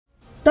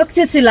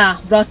Takshashila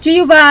brought to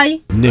you by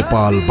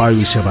Nepal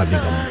वायु सेवा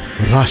निगम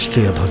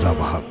राष्ट्रिय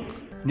ध्वजावाहक,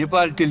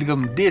 नेपाल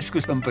टेलिकम देशको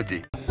सम्पत्ति,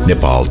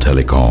 नेपाल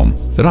टेलिकम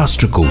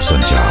राष्ट्रको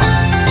सञ्चार,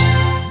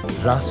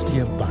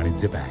 राष्ट्रिय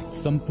वाणिज्य ब्याङ्क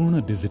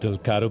सम्पूर्ण डिजिटल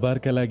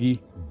कारोबारका लागि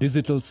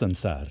डिजिटल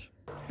संसार।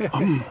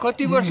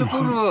 कति वर्ष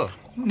पुग्नु हो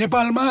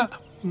नेपालमा?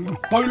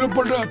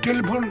 पहिलोपल्ट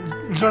टेलिफोन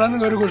जडान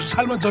गरेको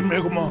सालमा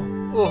जन्मेको म।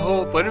 ओहो,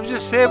 भनेपछि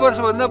 100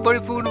 वर्षभन्दा बढी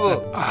पुग्नु भयो।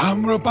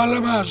 हाम्रो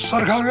पालामा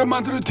सरकारको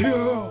मात्र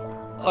थियो।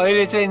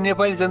 अहिले चाहिँ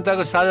नेपाली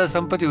जनताको साझा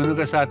सम्पत्ति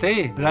हुनुका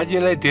साथै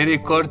राज्यलाई धेरै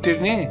कर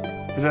तिर्ने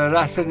र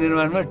राष्ट्र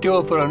निर्माणमा टेवा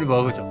पुर्याउने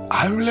भएको छ।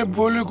 हामीले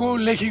बोलेको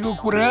लेखेको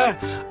कुरा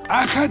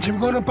आँखा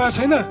झिम्काउन पाएको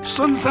छैन,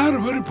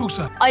 संसारभरि पुग्छ।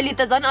 अहिले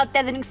त झन्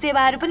अत्याधुनिक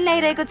सेवाहरू पनि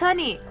ल्याइरहेको छ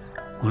नि।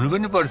 हुनु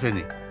पनि पर्छ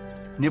नि।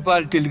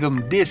 नेपाल टेलिकम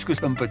देशको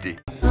सम्पत्ति,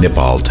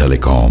 नेपाल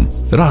टेलिकम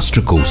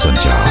राष्ट्रको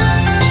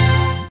सञ्चार।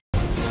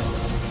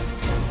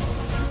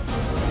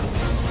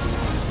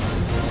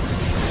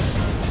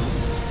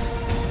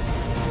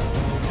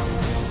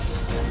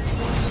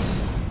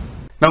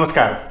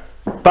 नमस्कार,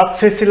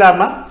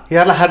 तक्षशिलामा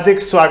यहाँलाई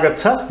हार्दिक स्वागत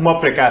छ। म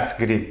प्रकाश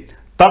गिरी।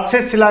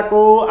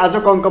 तक्षशिलाको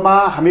आजको अङ्कमा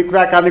हामी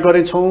कुराकानी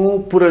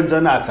गर्नेछौँ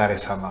पुरञ्जन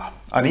आचार्यसँग।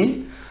 अनि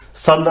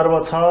सन्दर्भ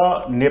छ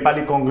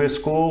नेपाली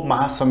कङ्ग्रेसको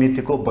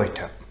महासमितिको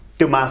बैठक।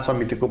 त्यो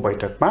महासमितिको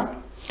बैठकमा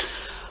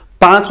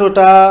 5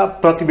 वटा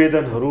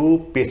प्रतिवेदनहरू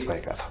पेश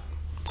भएका छन्।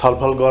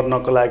 छलफल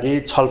गर्नको लागि,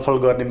 छलफल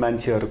गर्ने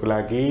मान्छेहरूको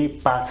लागि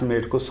 5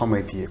 मिनटको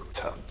समय दिएको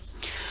छ।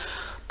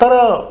 तर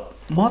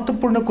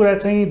महत्त्वपूर्ण कुरा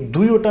चाहिँ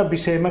 2 वटा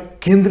विषयमा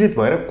केन्द्रित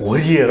भएर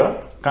घोरिएर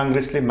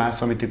काङ्ग्रेसले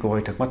महासमितिको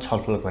बैठकमा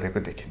छलफल गरेको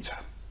देखिन्छ।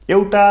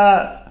 एउटा,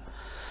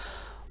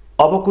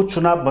 अबको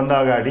चुनावभन्दा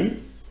अगाडि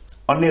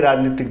अन्य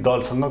राजनीतिक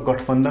दलसँग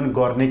गठबन्धन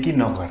गर्ने कि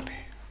नगर्ने।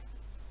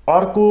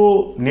 अर्को,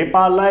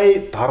 नेपाललाई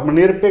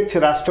धर्मनिरपेक्ष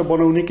राष्ट्र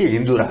बनाउने कि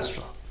हिन्दू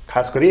राष्ट्र,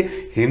 खास गरी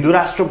हिन्दू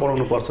राष्ट्र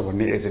बनाउनुपर्छ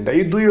भन्ने एजेन्डा।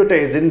 यी 2 वटा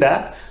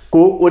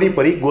एजेन्डाको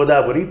वरिपरि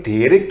गोदावरी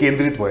धेरै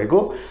केन्द्रित भएको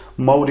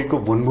मौरीको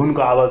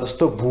भुनभुनको आवाज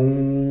जस्तो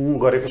भुँ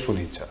गरेको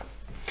सुनिन्छ।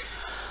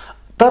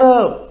 तर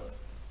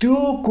त्यो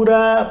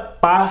कुरा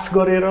पास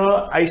गरेर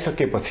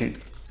आइसकेपछि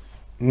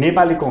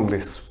नेपाली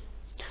कङ्ग्रेस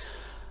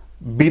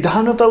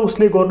विधान त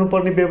उसले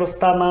गर्नुपर्ने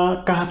व्यवस्थामा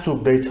कहाँ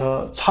चुक्दैछ,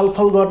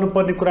 छलफल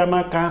गर्नुपर्ने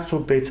कुरामा कहाँ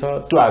चुक्दैछ,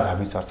 त्यो आज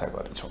हामी चर्चा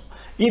गर्नेछौँ।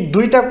 यी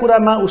 2टा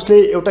कुरामा उसले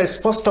एउटा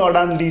स्पष्ट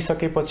अडान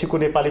लिइसकेपछिको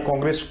नेपाली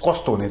कङ्ग्रेस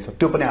कस्तो हुनेछ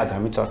त्यो पनि आज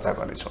हामी चर्चा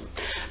गर्नेछौँ।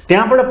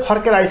 त्यहाँबाट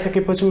फर्केर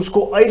आइसकेपछि उसको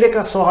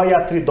अहिलेका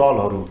सहयात्री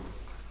दलहरू,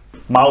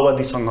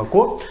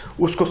 माओवादीसँगको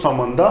उसको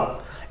सम्बन्ध,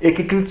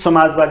 एकीकृत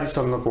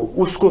समाजवादीसँगको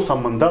उसको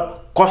सम्बन्ध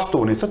कस्तो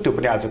हुनेछ त्यो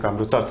पनि आजको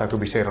हाम्रो चर्चाको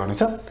विषय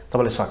रहनेछ।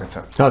 तपाईँलाई स्वागत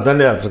छ।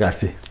 धन्यवाद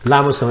प्रकाशजी।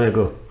 लामो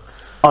समयको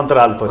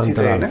अन्तरालपछि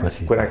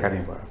कुराकानी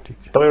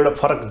भयो। तपाईँ एउटा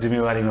फरक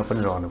जिम्मेवारीमा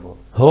पनि रहनुभयो।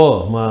 हो,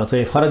 म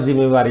चाहिँ फरक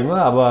जिम्मेवारीमा।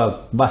 अब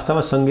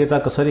वास्तवमा संहिता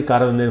कसरी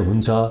कार्यान्वयन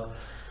हुन्छ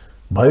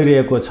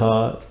भइरहेको छ।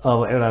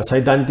 अब एउटा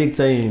सैद्धान्तिक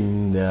चाहिँ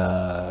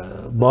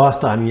बहस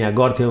त हामी यहाँ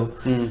गर्थ्यौँ,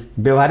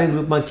 व्यावहारिक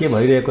रूपमा के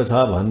भइरहेको छ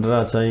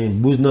भनेर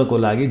चाहिँ बुझ्नको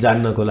लागि,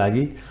 जान्नको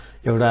लागि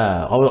एउटा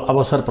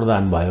अवसर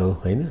प्रदान भयो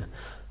होइन।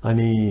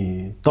 अनि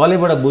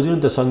तलेबाट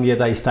बुझ्नु त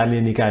संघीयता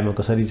स्थानीय निकायमा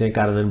कसरी चाहिँ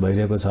कार्यान्वयन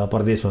भइरहेको छ,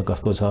 प्रदेशमा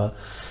कस्तो छ,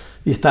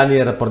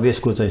 स्थानीय र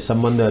प्रदेशको चाहिँ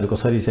सम्बन्धहरू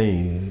कसरी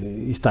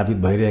चाहिँ स्थापित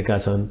भइरहेका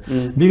छन्,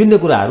 विभिन्न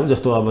कुराहरू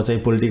जस्तो अब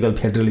चाहिँ पोलिटिकल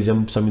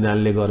फेडरलिजम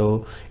संविधानले गरो,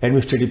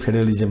 एडमिनिस्ट्रेटिभ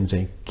फेडरलिजम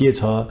चाहिँ के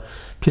छ,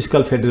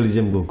 फिस्कल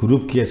फेडरलिजमको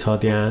रूप के छ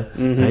त्यहाँ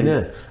होइन।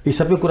 यी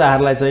सबै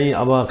कुराहरूलाई चाहिँ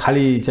अब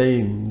खालि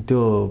चाहिँ त्यो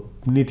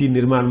नीति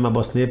निर्माणमा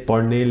बस्ने,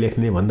 पढ्ने,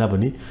 लेख्ने भन्दा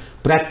पनि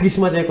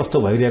प्र्याक्टिसमा चाहिँ कस्तो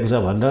भइरहेको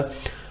छ भनेर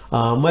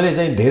मैले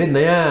चाहिँ धेरै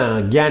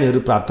नयाँ ज्ञानहरू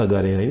प्राप्त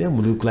गरेँ होइन।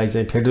 मुलुकलाई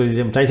चाहिँ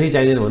फेडरलिजम चाहिन्छ कि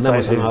चाहिँदैन भन्दा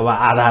मसँग अब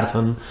आधार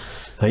छन्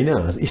होइन।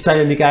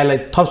 स्थानीय निकायलाई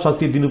थप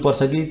शक्ति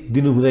दिनुपर्छ कि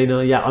दिनु हुँदैन,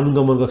 या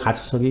अनुगमनको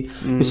खाँचो छ कि,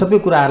 यो सबै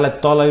कुराहरूलाई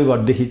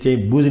तलैबाटदेखि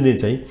चाहिँ बुझ्ने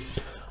चाहिँ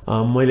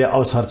मैले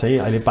अवसर चाहिँ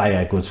अहिले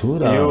पाइरहेको छु।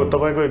 र यो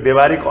तपाईँको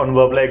व्यावहारिक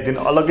अनुभवलाई एक दिन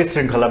अलग्गै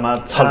श्रृङ्खलामा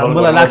छलफल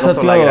मलाई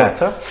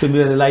लाग्छ त्यो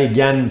मेरो लागि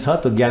ज्ञान छ,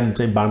 त्यो ज्ञान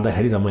चाहिँ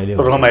बाँड्दाखेरि रमाइलो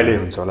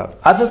हुन्छ होला।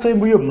 आज चाहिँ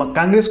यो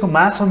काङ्ग्रेसको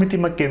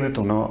महासमितिमा केन्द्रित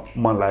हुन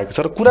मन लागेको छ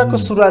र कुराको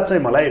सुरुवात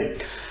चाहिँ मलाई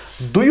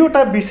 2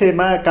 वटा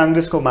विषयमा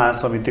काङ्ग्रेसको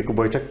महासमितिको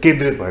बैठक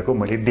केन्द्रित भएको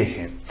मैले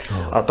देखेँ।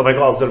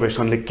 तपाईँको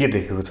अब्जर्भेसनले के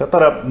देखेको छ?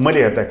 तर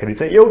मैले हेर्दाखेरि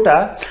चाहिँ एउटा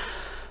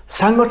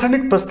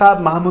साङ्गठनिक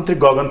प्रस्ताव महामन्त्री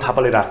गगन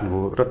थापाले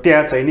राख्नुभयो र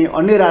त्यहाँ चाहिँ नि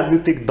अन्य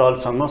राजनीतिक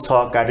दलसँग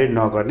सहकार्य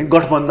नगर्ने,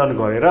 गठबन्धन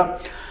गरेर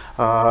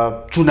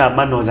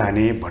चुनावमा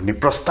नजाने भन्ने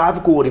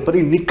प्रस्तावको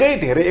वरिपरि निकै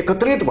धेरै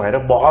एकत्रित भएर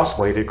बहस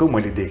भइरहेको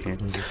मैले देखेँ।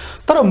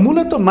 तर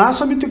मूलतः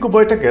महासमितिको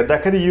बैठक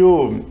हेर्दाखेरि यो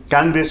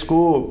काङ्ग्रेसको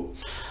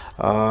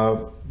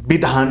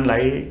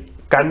विधानलाई,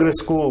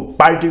 काङ्ग्रेसको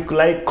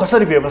पार्टीलाई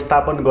कसरी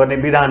व्यवस्थापन गर्ने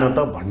विधान त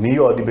भन्ने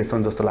यो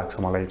अधिवेशन जस्तो लाग्छ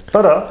मलाई।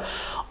 तर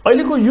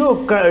अहिलेको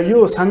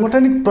यो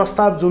साङ्गठनिक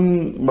प्रस्ताव जुन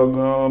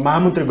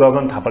महामन्त्री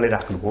गगन थापाले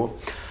राख्नुभयो,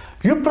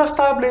 यो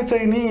प्रस्तावले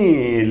चाहिँ नि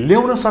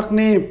ल्याउन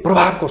सक्ने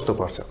प्रभाव कस्तो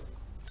पर्छ?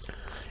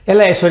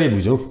 यसलाई यसरी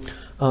बुझौँ,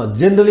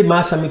 जेनरली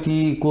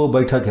महासमितिको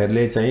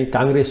बैठकहरूले चाहिँ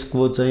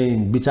काङ्ग्रेसको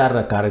चाहिँ विचार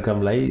र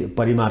कार्यक्रमलाई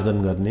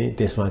परिमार्जन गर्ने,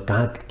 त्यसमा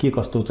कहाँ के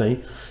कस्तो चाहिँ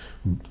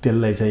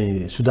त्यसलाई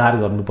चाहिँ सुधार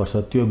गर्नुपर्छ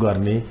त्यो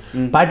गर्ने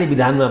पार्टी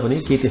विधानमा पनि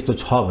के त्यस्तो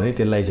छ भने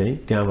त्यसलाई चाहिँ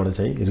त्यहाँबाट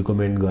चाहिँ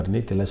रिकमेन्ड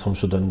गर्ने त्यसलाई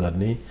संशोधन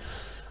गर्ने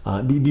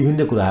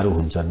विभिन्न कुराहरू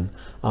हुन्छन्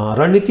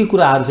रणनीतिक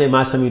कुराहरू चाहिँ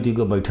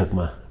महासमितिको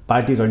बैठकमा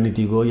पार्टी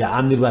रणनीतिको या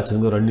आम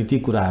निर्वाचनको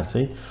रणनीतिक कुराहरू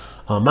चाहिँ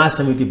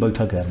महासमिति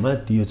बैठकहरूमा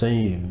त्यो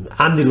चाहिँ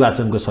आम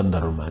निर्वाचनको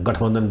सन्दर्भमा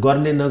गठबन्धन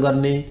गर्ने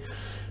नगर्ने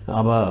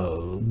अब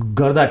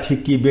गर्दा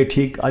ठिक कि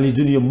बेठिक अलि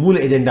जुन यो मूल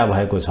एजेन्डा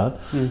भएको छ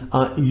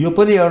यो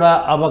पनि एउटा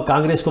अब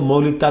काङ्ग्रेसको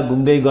मौलिकता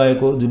गुम्दै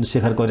गएको जुन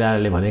शेखर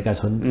कोइरालाले भनेका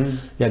छन्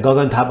या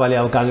गगन थापाले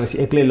अब काङ्ग्रेस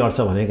एक्लै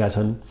लड्छ भनेका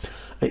छन्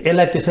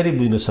यसलाई त्यसरी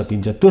बुझ्न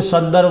सकिन्छ त्यो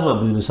सन्दर्भमा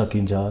बुझ्न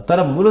सकिन्छ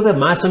तर मूलतः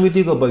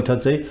महासमितिको बैठक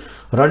चाहिँ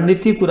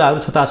रणनीतिक कुराहरू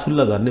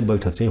छताछुल्ल गर्ने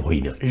बैठक चाहिँ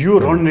होइन यो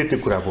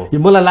रणनीतिक कुरा हो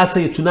मलाई लाग्छ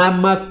यो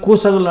चुनावमा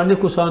कोसँग लड्ने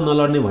कोसँग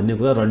नलड्ने भन्ने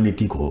कुरा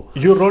रणनीतिक हो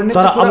यो रणनीतिक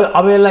तर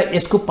अब यसलाई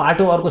यसको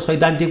पाटो अर्को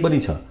सैद्धान्तिक पनि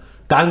छ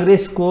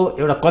काङ्ग्रेसको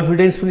एउटा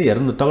कन्फिडेन्स पनि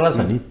हेर्नु न तगडा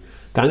छ नि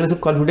काङ्ग्रेसको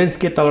कन्फिडेन्स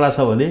के तगडा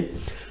छ भने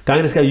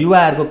काङ्ग्रेसका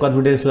युवाहरूको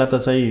कन्फिडेन्सलाई त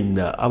चाहिँ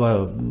अब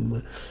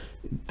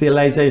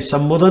त्यसलाई चाहिँ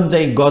सम्बोधन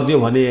चाहिँ गरिदियो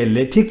भने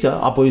यसले ठिक छ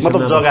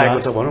अपोजिसन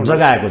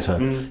जगाएको छ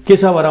के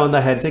छ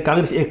भन्दाखेरि चाहिँ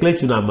काङ्ग्रेस एक्लै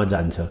चुनावमा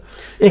जान्छ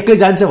एक्लै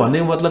जान्छ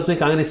भन्ने मतलब चाहिँ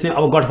काङ्ग्रेस चाहिँ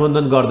अब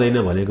गठबन्धन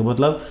गर्दैन भनेको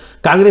मतलब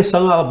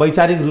काङ्ग्रेससँग अब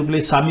वैचारिक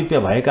रूपले सामिप्य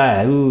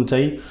भएकाहरू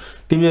चाहिँ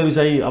तिमीहरू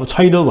चाहिँ अब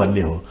छैनौ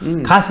भन्ने हो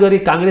खास गरी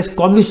काङ्ग्रेस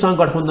कम्युनिस्टसँग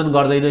गठबन्धन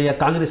गर्दैन या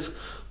काङ्ग्रेस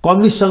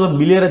कम्युनिस्टसँग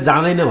मिलेर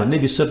जाँदैन भन्ने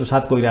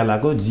विश्वप्रसाद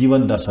कोइरालाको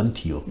जीवन दर्शन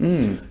थियो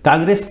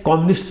काङ्ग्रेस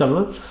कम्युनिस्टसँग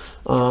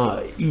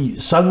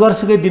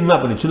सङ्घर्षकै दिनमा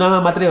पनि चुनावमा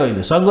मात्रै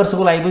होइन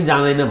सङ्घर्षको लागि पनि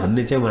जाँदैन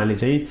भन्ने चाहिँ उहाँले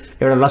चाहिँ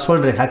एउटा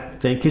लक्ष्मण रेखा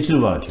चाहिँ खिच्नु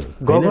भएको थियो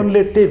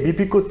गगनले त्यही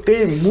बिपीको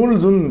त्यही मूल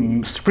जुन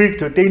स्पिरिट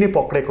थियो त्यही नै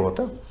पक्रेको हो त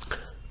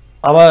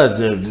अब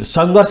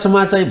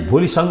सङ्घर्षमा चाहिँ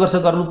भोलि सङ्घर्ष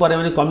गर्नु पर्यो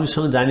भने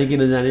कम्युनिस्टसँग जाने कि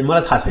नजाने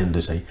मलाई थाहा छैन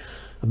त्यो चाहिँ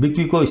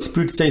बिपीको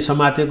स्पिरिट चाहिँ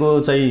समातेको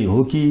चाहिँ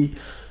हो कि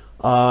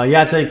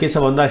या चाहिँ के छ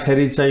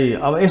भन्दाखेरि चाहिँ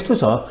अब यस्तो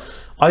छ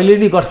अहिले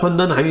नि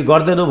गठबन्धन हामी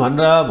गर्दैनौँ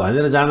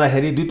भनेर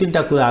जाँदाखेरि दुई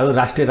तीनटा कुराहरू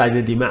राष्ट्रिय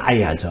राजनीतिमा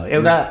आइहाल्छ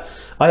एउटा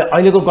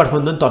अहिलेको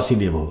गठबन्धन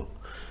तर्सिने भयो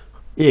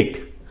एक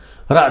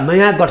र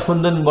नयाँ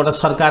गठबन्धनबाट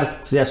सरकार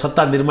या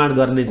सत्ता निर्माण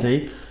गर्ने चाहिँ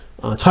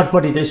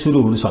छटपटी चाहिँ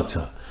सुरु हुनसक्छ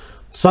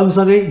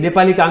सँगसँगै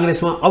नेपाली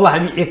काङ्ग्रेसमा अब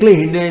हामी एक्लै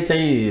हिँड्ने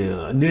चाहिँ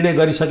निर्णय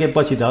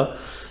गरिसकेपछि त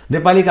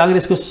नेपाली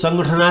काङ्ग्रेसको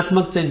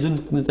सङ्गठनात्मक चाहिँ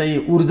जुन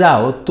चाहिँ ऊर्जा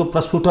हो त्यो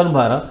प्रस्फुटन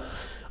भएर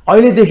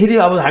अहिलेदेखि नै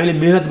अब हामीले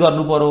मेहनत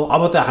गर्नु पर्यो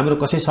अब त हाम्रो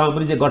कसैसँग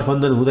पनि चाहिँ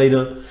गठबन्धन हुँदैन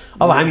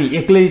अब हामी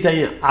एक्लै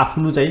चाहिँ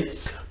आफ्नो चाहिँ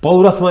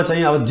पौरखमा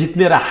चाहिँ अब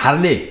जित्ने र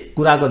हार्ने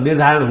कुराको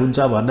निर्धारण हुन्छ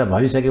भनेर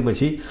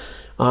भनिसकेपछि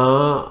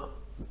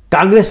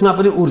काङ्ग्रेसमा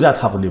पनि ऊर्जा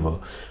थप्ने भयो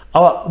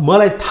अब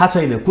मलाई थाहा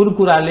छैन कुन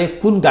कुराले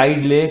कुन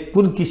गाइडले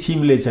कुन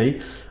किसिमले चाहिँ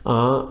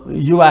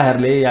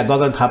युवाहरूले या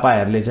गगन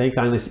थापाहरूले चाहिँ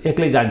काङ्ग्रेस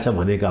एक्लै जान्छ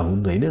भनेका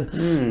हुन् होइन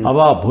अब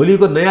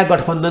भोलिको नयाँ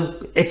गठबन्धन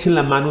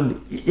एकछिनलाई मानौँ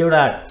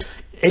एउटा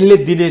यसले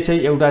दिने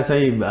चाहिँ एउटा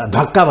चाहिँ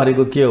धक्का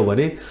भनेको के हो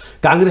भने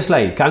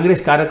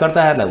काङ्ग्रेस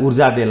कार्यकर्ताहरूलाई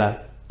ऊर्जा देला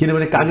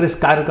किनभने काङ्ग्रेस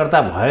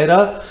कार्यकर्ता भएर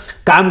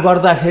काम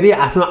गर्दाखेरि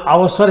आफ्नो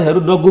अवसरहरू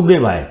नगुम्ने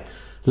भए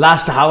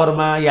लास्ट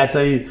हावरमा या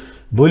चाहिँ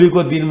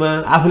भोलिको दिनमा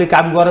आफूले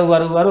काम गरौँ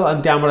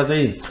अनि त्यहाँबाट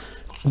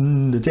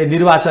चाहिँ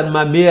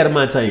निर्वाचनमा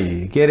मेयरमा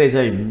चाहिँ के अरे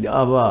चाहिँ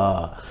अब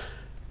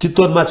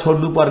चितवनमा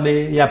छोड्नुपर्ने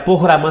या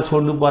पोखरामा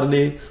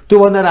छोड्नुपर्ने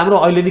त्योभन्दा राम्रो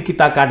अहिले नै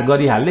किता काट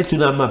गरिहाल्ने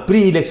चुनावमा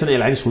प्री इलेक्सन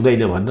एलायन्स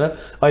हुँदैन भनेर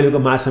अहिलेको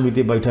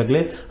महासमिति बैठकले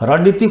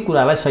रणनीतिक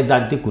कुरालाई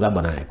सैद्धान्तिक कुरा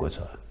बनाएको छ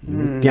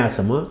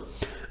त्यहाँसम्म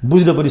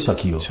बुझ्न पनि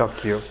सकियो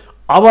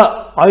अब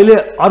अहिले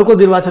अर्को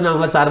निर्वाचन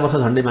आउनलाई 4 वर्ष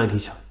झन्डै बाँकी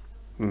छ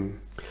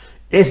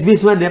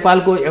यसबीचमा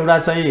नेपालको एउटा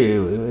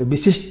चाहिँ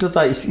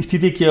विशिष्टता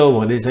स्थिति के हो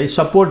भने चाहिँ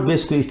सपोर्ट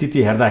बेसको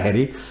स्थिति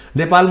हेर्दाखेरि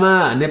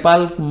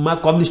नेपालमा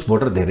कम्युनिस्ट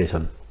भोटर धेरै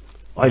छन्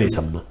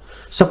अहिलेसम्म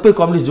सबै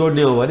कम्युनिस्ट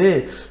जोड्ने हो भने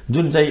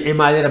जुन चाहिँ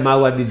एमाले र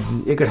माओवादी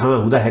एकै ठाउँमा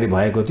हुँदाखेरि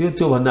भएको थियो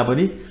त्योभन्दा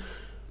पनि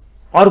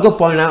अर्को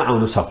परिणाम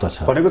आउन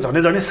सक्दछ भनेको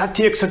झन्डै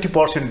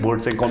 60-61% भोट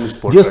चाहिँ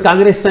कम्युनिस्ट भोट जस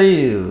काङ्ग्रेस चाहिँ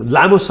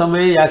लामो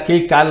समय या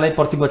केही काललाई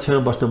प्रतिपक्षमा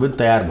बस्न पनि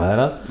तयार भएर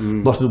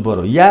बस्नु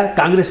पर्यो या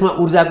काङ्ग्रेसमा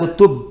ऊर्जाको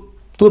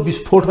त्यो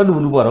विस्फोटन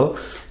हुनु पर्यो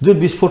जुन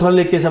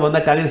विस्फोटनले के छ भन्दा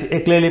काङ्ग्रेस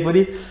एक्लैले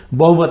पनि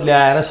बहुमत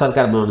ल्याएर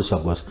सरकार बनाउन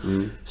सकोस्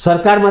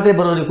सरकार मात्रै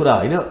बनाउने कुरा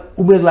होइन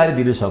उम्मेदवारी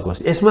दिन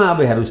सकोस् यसमा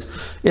अब हेर्नुस्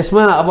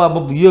यसमा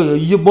अब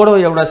यो बडो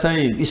एउटा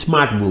चाहिँ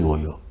स्मार्ट मुभ हो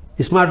यो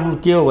स्मार्ट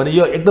मुभ के हो भने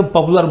यो एकदम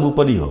पपुलर मुभ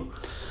पनि हो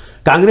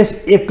काङ्ग्रेस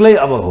एक्लै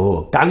अब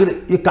हो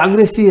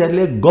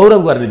काङ्ग्रेसीहरूले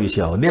गौरव गर्ने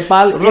विषय हो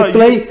नेपाल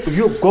एक्लै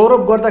यो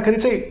गौरव गर्दाखेरि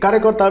चाहिँ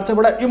कार्यकर्ताहरू चाहिँ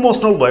बडा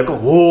इमोसनल भएको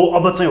हो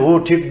अब चाहिँ हो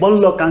ठिक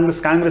बल्ल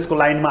काङ्ग्रेसको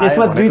लाइनमा आयो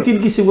यसमा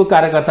 2-3 किसिमको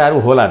कार्यकर्ताहरू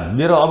होलान्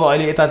मेरो अब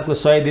अहिले यताको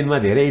 100 दिनमा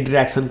धेरै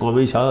इन्टरेक्सन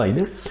कमै छ हैन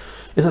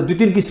यसमा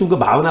 2-3 किसिमको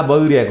भावना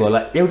बगिरहेको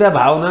होला एउटा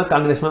भावना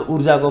काङ्ग्रेसमा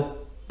ऊर्जाको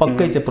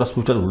पक्कै चाहिँ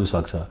प्रस्फुटन हुन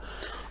सक्छ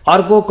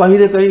अर्को कहीँ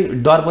न कहीँ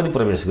डर पनि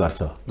प्रवेश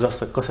गर्छ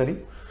जस्तो कसरी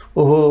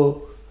ओहो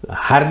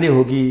हार्ने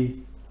हो कि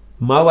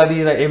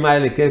माओवादी र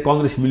एमाले के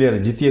काङ्ग्रेस मिलेर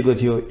जितिएको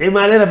थियो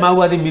एमाले र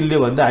माओवादी मिल्यो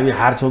भने त हामी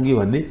हार्छौँ कि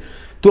भन्ने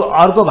त्यो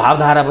अर्को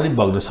भावधारा पनि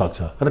बग्न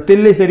सक्छ र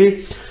त्यसले फेरि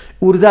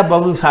ऊर्जा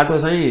बग्नु साटो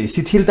चाहिँ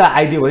शिथिलता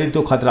आइदियो भने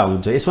त्यो खतरा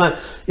हुन्छ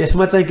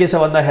यसमा चाहिँ के छ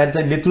भन्दाखेरि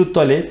चाहिँ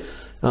नेतृत्वले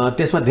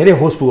त्यसमा धेरै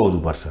होस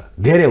पुगाउनुपर्छ,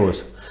 धेरै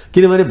होस।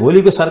 किनभने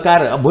भोलिको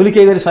सरकार, भोलि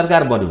केही गरी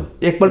सरकार बन्यो,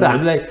 एकपल्ट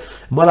हामीलाई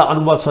मलाई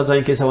अनुभव छ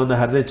चाहिँ के छ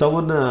भन्दाखेरि चाहिँ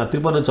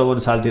 53-54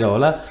 सालतिर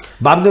होला,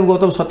 वामदेव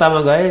गौतम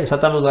सत्तामा गए,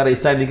 सत्तामा गएर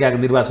स्थानीय निकायको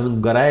निर्वाचन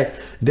गराए,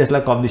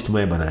 देशलाई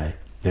कम्युनिस्टमय बनाए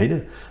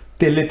होइन।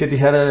 त्यसले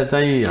त्यतिखेर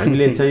चाहिँ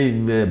हामीले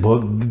चाहिँ भोग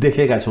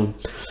देखेका छौँ।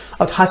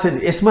 अब थाहा छैन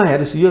यसमा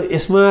हेर्नुहोस्, यो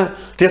यसमा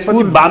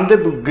त्यसपछि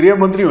वामदेव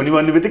गृहमन्त्री हुने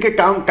भन्ने बित्तिकै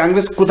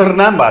काङ्ग्रेस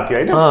कुतरनाम भएको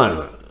थियो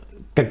होइन।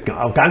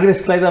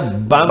 काङ्ग्रेसलाई त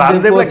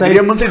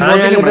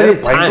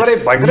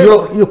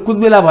यो कुन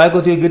बेला भएको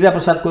थियो,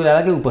 गिरिजाप्रसाद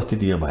कोइरालाकै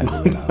उपस्थिति यहाँ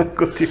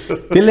भएको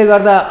थियो। त्यसले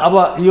गर्दा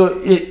अब यो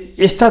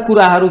यस्ता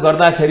कुराहरू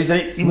गर्दाखेरि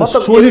चाहिँ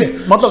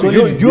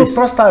मतलब यो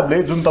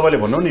प्रस्तावले जुन तपाईँले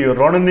भन्नु नि यो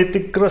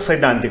रणनीतिक र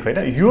सैद्धान्तिक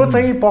होइन, यो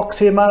चाहिँ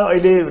पक्षमा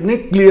अहिले नै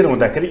क्लियर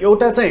हुँदाखेरि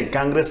एउटा चाहिँ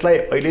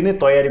काङ्ग्रेसलाई अहिले नै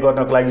तयारी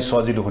गर्नको लागि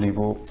सजिलो हुने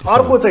भयो।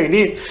 अर्को चाहिँ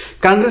नि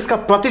काङ्ग्रेसका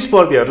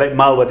प्रतिस्पर्धीहरूलाई,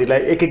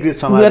 माओवादीलाई, एकीकृत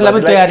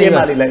समाजवादीलाई,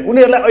 एमालेलाई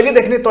उनीहरूलाई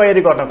अहिलेदेखि नै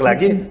तयारी गर्नको लागि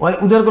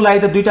उनीहरूको लागि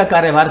त दुईटा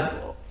कार्यभार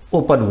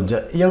ओपन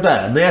हुन्छ।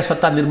 एउटा नयाँ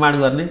सत्ता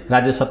निर्माण गर्ने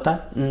राज्य सत्ता,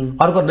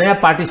 अर्को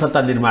नयाँ पार्टी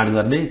सत्ता निर्माण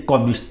गर्ने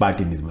कम्युनिस्ट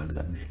पार्टी निर्माण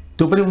गर्ने।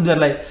 त्यो पनि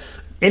उनीहरूलाई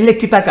यसले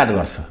किताकाट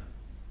गर्छ,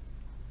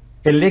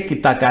 यसले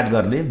किताकाट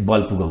गर्ने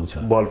बल पुगाउँछ।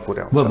 अब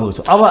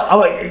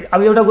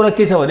एउटा कुरा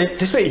के छ भने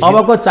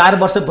अबको 4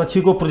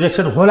 वर्षपछिको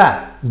प्रोजेक्सन होला,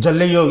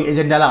 जसले यो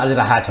एजेन्डालाई अझ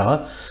राखेको छ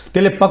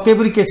त्यसले पक्कै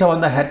पनि के छ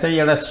भन्दाखेरि चाहिँ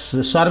एउटा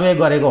सर्वे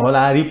गरेको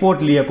होला,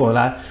 रिपोर्ट लिएको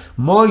होला,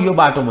 म यो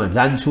बाटोमा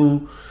जान्छु,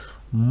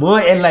 म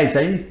यसलाई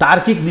चाहिँ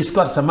तार्किक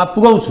निष्कर्षमा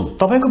पुगाउँछु।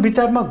 तपाईँको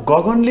विचारमा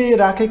गगनले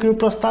राखेको यो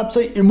प्रस्ताव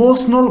चाहिँ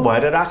इमोसनल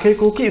भएर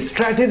राखेको कि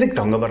स्ट्राटेजिक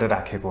ढङ्गबाट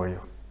राखेको हो?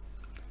 यो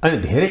अनि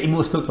धेरै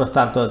इमोसनल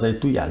प्रस्ताव त चाहिँ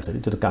तुइहाल्छ नि,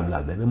 त्यो त काम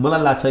लाग्दैन।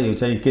 मलाई लाग्छ यो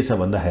चाहिँ के छ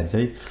भन्दाखेरि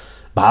चाहिँ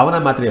भावना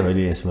मात्रै होइन,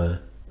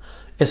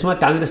 यसमा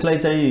काङ्ग्रेसलाई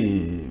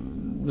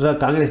चाहिँ र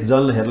काङ्ग्रेस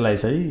जनहरूलाई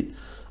चाहिँ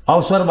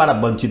अवसरबाट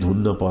वञ्चित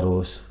हुन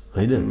नपरोस्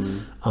होइन।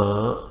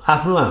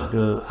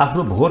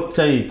 आफ्नो भोट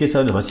चाहिँ के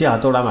छ भने हँसिया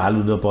हतौडामा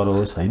हाल्नु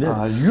नपरोस् होइन,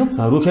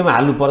 रुखेमा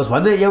हाल्नु परोस्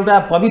भन्ने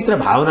एउटा पवित्र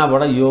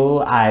भावनाबाट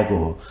यो आएको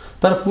हो।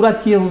 तर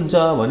कुरा के हुन्छ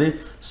भने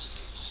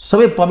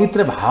सबै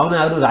पवित्र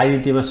भावनाहरू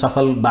राजनीतिमा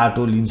सफल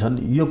बाटो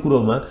लिन्छन्, यो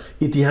कुरोमा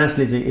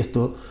इतिहासले चाहिँ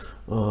यस्तो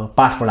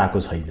पाठ पढाएको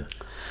छैन।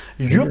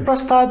 यो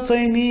प्रस्ताव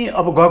चाहिँ नि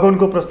अब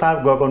गगनको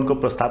प्रस्ताव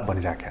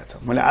भनिराखेको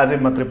छ। मैले आजै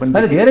मात्रै पनि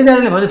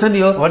धेरैजनाले भनेछन्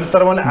यो,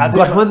 तर मैले आज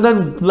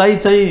गठबन्धनलाई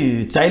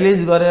चाहिँ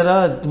च्यालेन्ज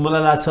गरेर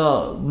मलाई लाग्छ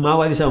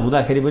माओवादीसँग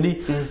हुँदाखेरि पनि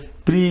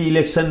प्री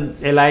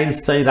इलेक्सन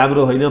एलायन्स चाहिँ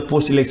राम्रो होइन,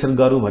 पोस्ट इलेक्सन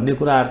गरौँ भन्ने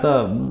कुराहरू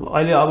त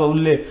अहिले अब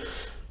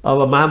उनले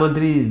अब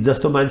महामन्त्री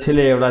जस्तो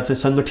मान्छेले एउटा चाहिँ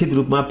सङ्गठित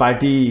रूपमा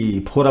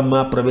पार्टी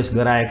फोरममा प्रवेश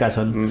गराएका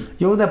छन्।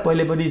 योभन्दा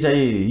पहिले पनि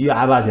चाहिँ यो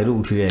आवाजहरू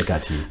उठिरहेका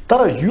थिए।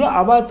 तर यो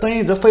आवाज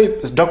चाहिँ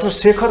जस्तै डाक्टर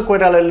शेखर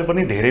कोइरालाले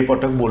पनि धेरै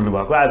पटक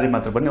बोल्नुभएको, आजै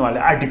मात्र पनि उहाँले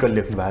आर्टिकल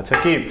लेख्नु भएको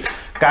छ कि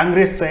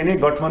काङ्ग्रेस चाहिँ नि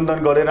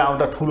गठबन्धन गरेर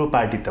आउँदा ठुलो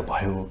पार्टी त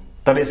भयो,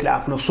 तर यसले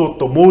आफ्नो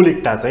स्वत्व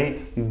मौलिकता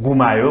चाहिँ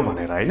गुमायो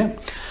भनेर होइन।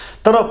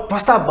 तर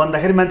प्रस्ताव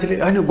भन्दाखेरि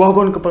मान्छेले होइन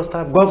गगनको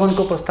प्रस्ताव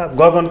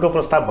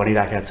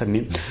भनिराखेका छन्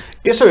नि।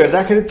 यसो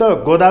हेर्दाखेरि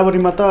त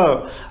गोदावरीमा त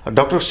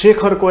डाक्टर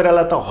शेखर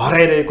कोइराला त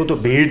हराइरहेको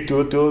त्यो भिड,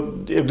 त्यो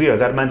 1-2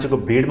 हजार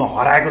मान्छेको भिडमा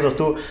हराएको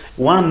जस्तो,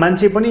 उहाँ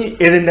मान्छे पनि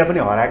एजेन्डा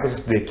पनि हराएको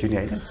जस्तो देखियो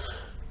नि होइन।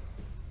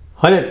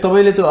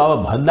 तपाईँले त्यो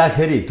अब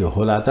भन्दाखेरि त्यो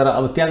होला, तर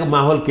अब त्यहाँको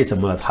माहौल के छ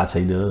मलाई थाहा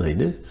छैन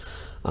होइन।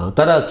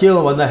 तर के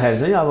हो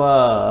भन्दाखेरि चाहिँ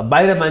अब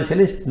बाहिर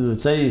मान्छेले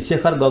चाहिँ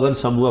शेखर गगन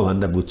समूह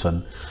भनेर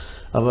बुझ्छन्।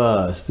 अब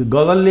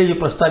गगनले यो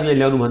प्रस्ताव यहाँ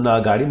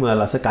ल्याउनुभन्दा अगाडि मलाई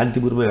लाग्छ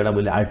कान्तिपुरमा एउटा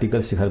मैले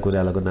आर्टिकल शेखर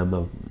कोइरालाको नाममा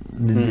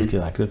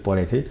निर्देशित आर्टिकल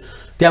पढेको थिएँ।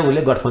 त्यहाँ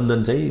उनले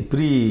गठबन्धन चाहिँ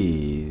प्री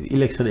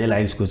इलेक्सन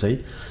एलायन्सको चाहिँ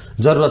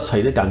जरुरत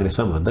छैन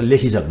काङ्ग्रेसमा भनेर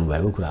लेखिसक्नु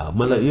भएको कुरा हो।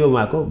 मतलब यो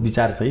उहाँको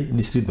विचार चाहिँ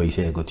निश्चित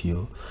भइसकेको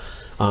थियो।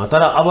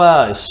 तर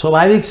अब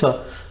स्वाभाविक छ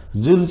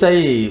जुन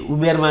चाहिँ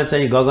उमेरमा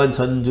चाहिँ गगन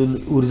छन्, जुन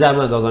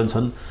ऊर्जामा गगन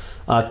छन्,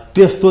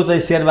 त्यस्तो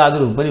चाहिँ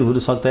शेरबहादुर पनि हुन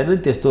सक्दैन,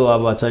 त्यस्तो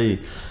अब चाहिँ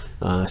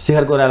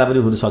शेखर कोइराला पनि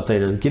हुन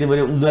सक्दैनन्।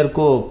 किनभने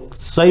उनीहरूको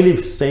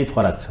शैली चाहिँ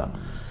फरक छ।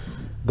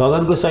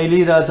 गगनको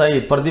शैली र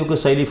चाहिँ प्रदीपको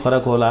शैली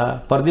फरक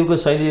होला, प्रदीपको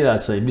शैली र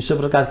चाहिँ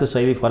विश्वप्रकाशको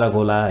शैली फरक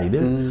होला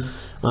होइन।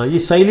 यी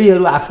शैलीहरू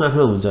आफ्नो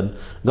आफ्नो हुन्छन्।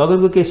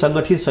 गगनको केही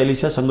सङ्गठित शैली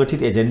छ,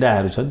 सङ्गठित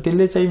एजेन्डाहरू छन्,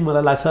 त्यसले चाहिँ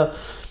मलाई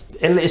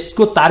लाग्छ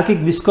यसको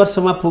तार्किक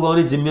निष्कर्षमा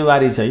पुगाउने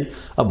जिम्मेवारी चाहिँ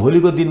अब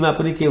भोलिको दिनमा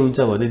पनि के हुन्छ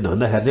भने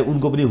भन्दाखेरि चाहिँ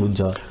उनको पनि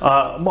हुन्छ।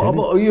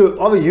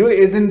 अब यो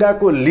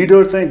एजेन्डाको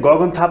लिडर चाहिँ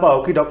गगन थापा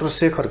हो कि डाक्टर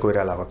शेखर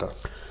कोइराला हो त?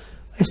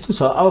 यस्तो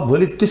छ अब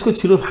भोलि त्यसको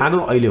छिनोफानो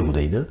अहिले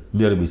हुँदैन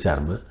मेरो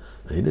विचारमा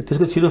होइन।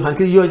 त्यसको छिनोफानो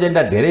कि यो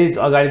एजेन्डा धेरै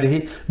अगाडिदेखि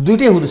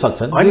दुइटै हुन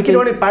सक्छन्।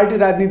 किनभने पार्टी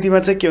राजनीतिमा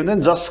चाहिँ के हुन्छ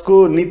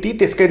जसको नीति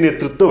त्यसकै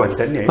नेतृत्व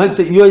भन्छ नि।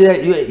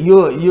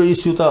 यो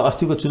इस्यु त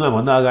अस्तिको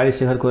चुनावभन्दा अगाडि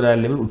शेखर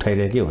कोइरालाले पनि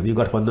उठाइरहेकै हो नि,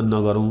 गठबन्धन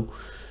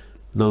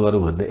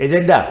नगरौँ भन्ने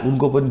एजेन्डा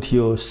उनको पनि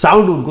थियो।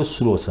 साउन्ड उनको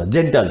स्लो छ,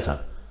 जेन्टल छ।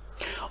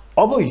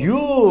 अब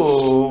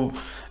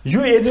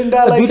यो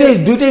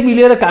एजेन्डालाई दुइटै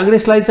मिलेर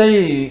काङ्ग्रेसलाई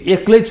चाहिँ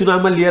एक्लै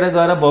चुनावमा लिएर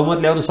गएर बहुमत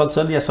ल्याउन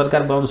सक्छन् या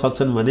सरकार बनाउन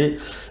सक्छन् भने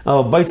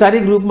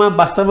वैचारिक रूपमा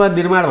वास्तवमा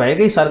निर्माण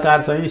भएकै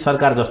सरकार चाहिँ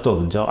सरकार जस्तो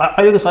हुन्छ।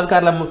 अहिलेको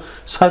सरकारलाई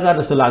सरकार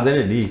जस्तो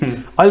लाग्दैन नि।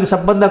 अहिले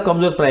सबभन्दा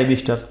कमजोर प्राइम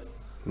मिनिस्टर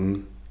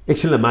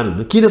एकछिनलाई मानौँ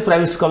न किन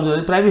प्राइम मिनिस्टर कमजोर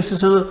भने प्राइम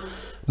मिनिस्टरसँग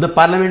न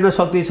पार्लियामेन्टमा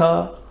शक्ति छ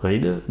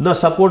होइन न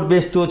सपोर्ट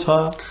बेस त्यो छ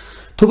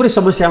थुप्रै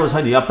समस्यामा छ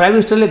नि अब प्राइम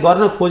मिनिस्टरले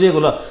गर्न खोजेको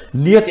ल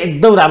नियत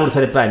एकदम राम्रो छ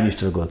अरे प्राइम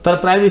मिनिस्टरको तर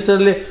प्राइम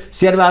मिनिस्टरले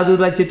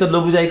शेरबहादुरलाई चित्त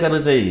नबुझाइकन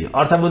चाहिँ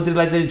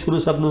अर्थमन्त्रीलाई चाहिँ छुन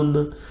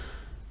सक्नुहुन्न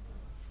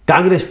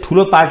काङ्ग्रेस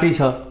ठुलो पार्टी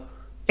छ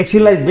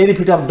एकछिनलाई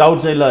बेनिफिट अफ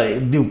डाउट चाहिँ ल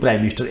दिउँ प्राइम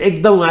मिनिस्टर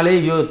एकदम उहाँले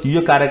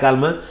यो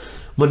कार्यकालमा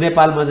म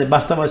नेपालमा चाहिँ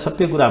वास्तवमा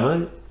सबै कुरामा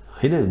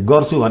होइन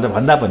गर्छु भनेर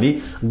भन्दा पनि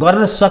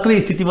गर्न सक्ने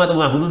स्थितिमा त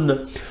उहाँ हुनुहुन्न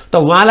त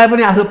उहाँलाई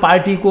पनि आफ्नो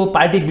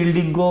पार्टी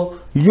बिल्डिङको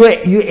यो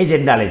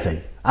एजेन्डाले चाहिँ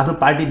आफ्नो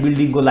पार्टी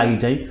बिल्डिङको लागि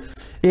चाहिँ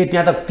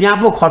त्यहाँ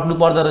पो खट्नु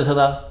पर्दो रहेछ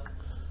त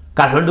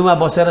काठमाडौँमा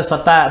बसेर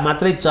सत्ता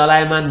मात्रै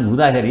चलायमान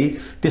हुँदाखेरि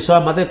त्यसमा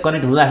मात्रै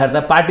कनेक्ट हुँदाखेरि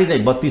त पार्टी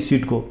चाहिँ 32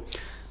 सिटको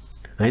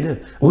होइन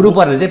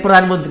हुनुपर्ने चाहिँ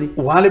प्रधानमन्त्री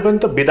उहाँले पनि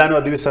त विधान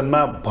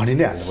अधिवेशनमा भनि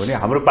नै हाल्नु भने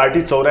हाम्रो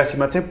पार्टी 84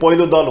 मा चाहिँ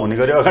पहिलो दल हुने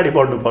गरी अगाडि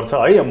बढ्नुपर्छ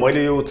है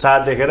मैले यो उत्साह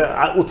देखेर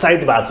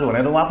उत्साहित भएको छु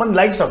भनेर उहाँ पनि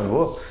लागिसक्नु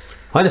हो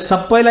होइन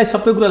सबैलाई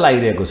सबै कुरा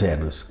लागिरहेको छ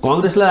हेर्नुहोस्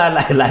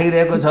काङ्ग्रेसलाई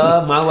लागिरहेको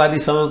छ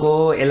माओवादीसँगको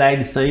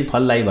एलायन्स चाहिँ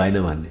फलदायी भएन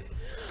भन्ने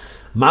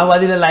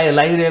माओवादीलाई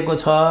लागिरहेको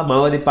छ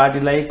माओवादी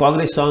पार्टीलाई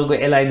काङ्ग्रेससँगको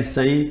एलायन्स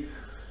चाहिँ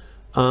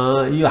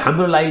यो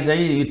हाम्रो लागि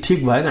चाहिँ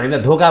ठिक भएन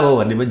हामीलाई धोका भयो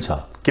भन्ने पनि छ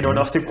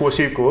किनभने अस्ति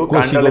कोशीको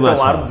काण्डले त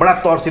उहाँहरु बडा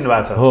तर्सिनु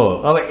भएको छ हो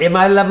अब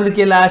एमालेलाई पनि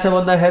के लागेछ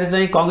भन्दाखेरि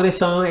चाहिँ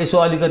काङ्ग्रेससँग यसो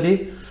अलिकति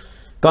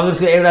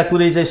काङ्ग्रेसको एउटा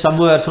कुनै चाहिँ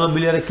समूहहरुसँग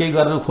मिलेर केही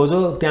गर्न खोजो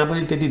त्यहाँ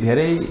पनि त्यति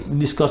धेरै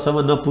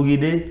निष्कर्षमा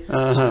नपुगिने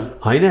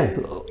हैन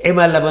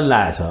एमालेलाई पनि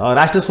लागेछ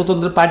राष्ट्रिय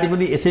स्वतन्त्र पार्टी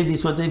पनि यसै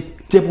बीचमा चाहिँ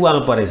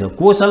चेपुवामा परेछ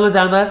कोसँग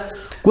जाँदा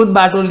कुन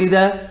बाटो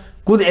लिँदा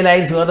कुन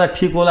एलायन्स गर्दा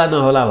ठिक होला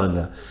नहोला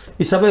भनेर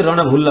यी सबै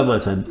रणभुल्लमा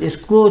छन्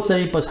यसको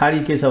चाहिँ पछाडी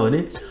के छ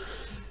भने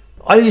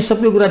अहिले यो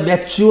सबै कुरा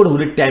म्याच्योर्ड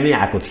हुने टाइमै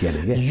आएको थिएन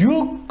के यो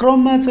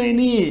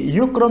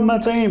क्रममा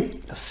चाहिँ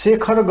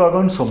शेखर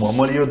गगन समूह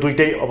मैले यो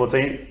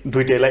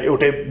दुईटैलाई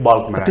एउटै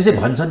बल्कमा त्यसै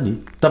भन्छन् नि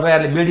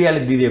तपाईहरुले मिडियाले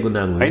दिएको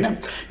नाम हो हैन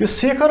यो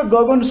शेखर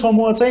गगन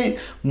समूह चाहिँ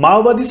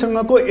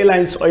माओवादीसँगको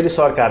एलायन्स अहिले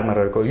सरकारमा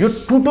रहेको यो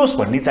टुटोस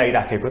भन्ने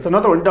चाहिराखेको छ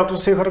नत्र भने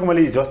डाक्टर शेखरको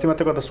मैले हिजोअस्ति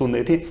मात्रै कता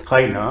सुन्दै थिएँ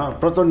हैन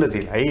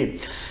प्रचण्डजीलाई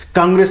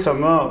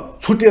काङ्ग्रेससँग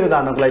छुटेर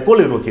जानको लागि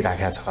कसले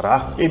रोकिराखेको छ र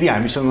यदि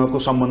हामीसँगको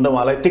सम्बन्ध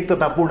उहाँलाई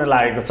तिक्ततापूर्ण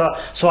लागेको छ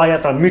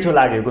सहायता मिठो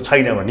लागेको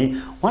छैन भने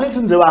उहाँले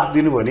जुन जवाफ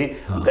दिनु भने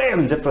गए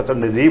हुन्छ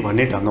प्रचण्डजी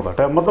भन्ने ढङ्गबाट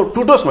मतलब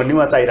टुटोस भन्ने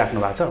उहाँ चाहिराख्नु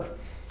भएको छ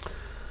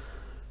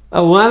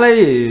उहाँलाई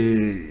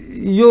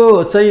यो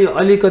चाहिँ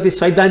अलिकति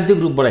सैद्धान्तिक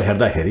रूपबाट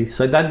हेर्दाखेरि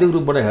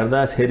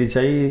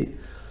चाहिँ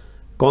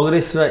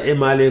काङ्ग्रेस र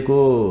एमालेको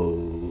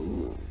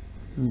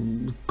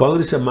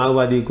काङ्ग्रेस र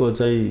माओवादीको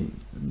चाहिँ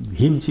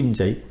हिमचिम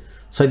चाहिँ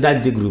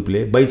सैद्धान्तिक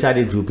रूपले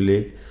वैचारिक रूपले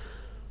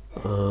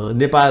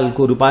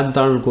नेपालको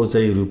रूपान्तरणको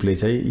चाहिँ रूपले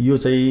चाहिँ यो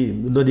चाहिँ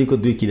नदीको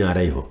दुई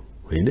किनारै हो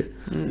हैन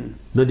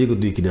नदीको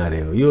दुई किनारै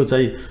हो यो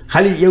चाहिँ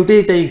खाली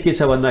एउटै चाहिँ के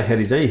छ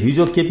भन्दाखेरि चाहिँ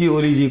हिजो केपी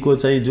ओलीजीको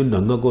चाहिँ जुन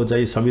ढङ्गको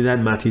चाहिँ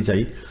संविधानमाथि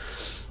चाहिँ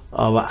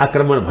अब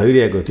आक्रमण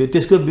भइरहेको थियो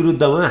त्यसको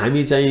विरुद्धमा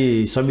हामी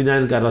चाहिँ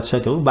संविधानका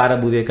रक्षक हौं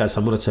 12 बुँदेका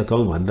संरक्षक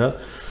हौं भनेर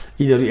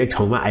यिनीहरू एक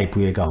ठाउँमा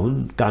आइपुगेका हुन्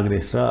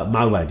काङ्ग्रेस र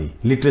माओवादी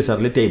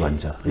लिटरेचरले त्यही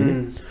भन्छ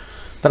हैन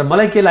तर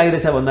मलाई के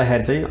लागिरहेछ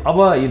भन्दाखेरि चाहिँ अब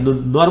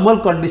नर्मल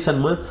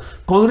कन्डिसनमा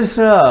काङ्ग्रेस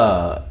र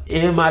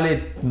एमाले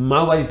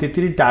माओवादी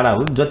त्यति नै टाढा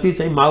हुन् जति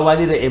चाहिँ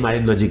माओवादी र एमाले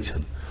नजिक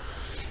छन्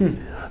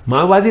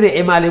माओवादी र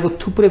एमालेको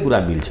थुप्रै कुरा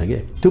मिल्छ के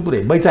थुप्रै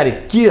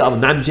वैचारिक के अब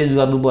नाम चेन्ज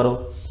गर्नु पर्यो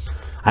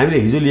हामीले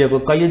हिजो लिएको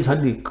कैयन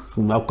छन् नि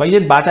अब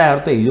कैयन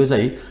बाटाहरू त हिजो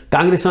चाहिँ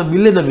काङ्ग्रेसमा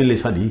मिल्ने नमिल्ने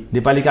छ नि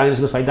नेपाली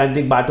काङ्ग्रेसको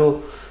सैद्धान्तिक बाटो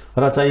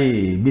र चाहिँ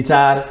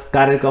विचार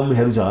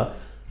कार्यक्रमहरू छ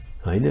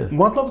हैन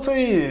मतलब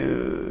चाहिँ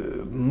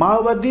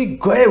माओवादी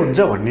गए हुन्छ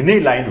भन्ने नै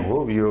लाइन हो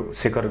यो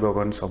शेखर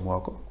गगन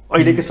समूहको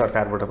अहिलेकै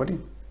सरकारबाट पनि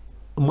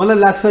मलाई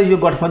लाग्छ यो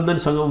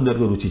गठबन्धनसँग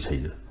उनीहरुको रुचि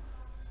छैन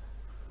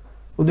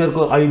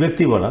उनीहरुको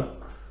अभिव्यक्तिबाट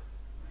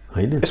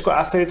हैन यसको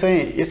आशय चाहिँ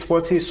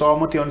यसपछि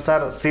सहमति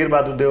अनुसार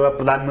शेरबहादुर देउवा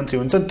प्रधानमन्त्री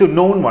हुन्छन् त्यो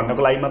नहुन्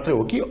भन्नको लागि मात्रै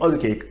हो कि अरु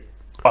केही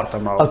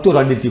अर्थमा अब त्यो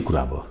रणनीतिक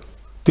कुरा भयो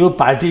त्यो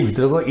पार्टी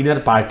भित्रको इनर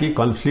पार्टी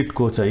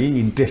कन्फ्लिक्टको चाहिँ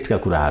इन्ट्रेस्टका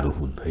कुराहरू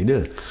हुन् हैन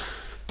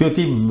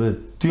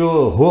त्यो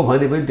हो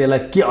भने पनि त्यसलाई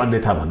के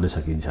अन्यथा भन्न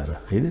सकिन्छ र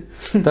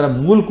हैन तर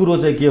मूल कुरो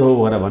चाहिँ के हो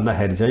भनेर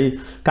भन्दाखेरि चाहिँ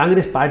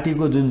काङ्ग्रेस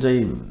पार्टीको जुन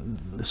चाहिँ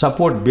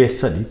सपोर्ट बेस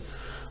छ नि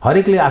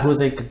हरेकले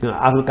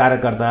आफ्नो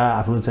कार्यकर्ता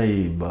आफ्नो चाहिँ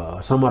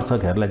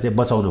समर्थकहरूलाई चाहिँ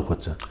बचाउन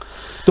खोज्छ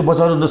त्यो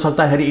बचाउन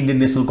नसक्दाखेरि इन्डियन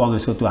नेसनल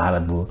काङ्ग्रेसको त्यो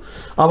हालत भयो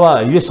अब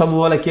यो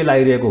समूहलाई के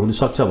लागिरहेको हुन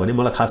सक्छ भने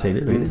मलाई थाहा छैन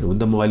हैन हुन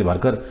त म अहिले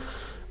भर्खर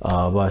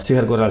अब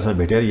शेखर कोइरालासँग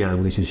भेटेर यहाँ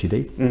आउँदैछु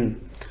सिधै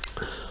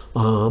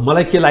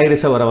मलाई के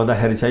लागिरहेछ भनेर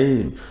भन्दाखेरि चाहिँ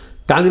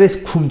काङ्ग्रेस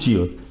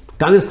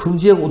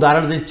खुम्चिएको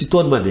उदाहरण चाहिँ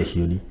चितवनमा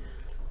देखियो नि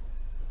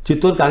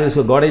चितवन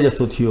काङ्ग्रेसको गढै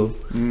जस्तो थियो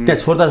त्यहाँ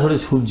छोड्दा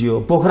खुम्चियो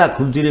पोखरा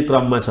खुम्चिने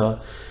क्रममा छ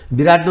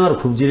विराटनगर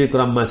खुम्चिने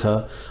क्रममा छ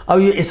अब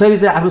यो यसरी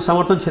चाहिँ आफ्नो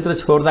समर्थन क्षेत्र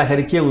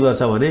छोड्दाखेरि के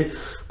हुँदछ भने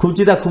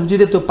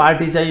खुम्चिँदै त्यो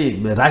पार्टी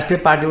चाहिँ राष्ट्रिय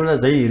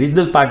पार्टीबाट चाहिँ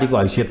रिजनल पार्टीको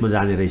हैसियतमा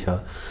जाने रहेछ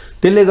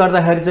त्यसले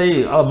गर्दाखेरि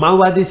चाहिँ अब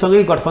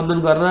माओवादीसँगै गठबन्धन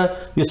गरेर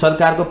यो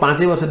सरकारको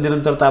 5 वर्ष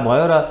निरन्तरता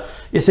भयो र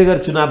यसै गरी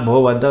चुनाव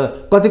भयो भने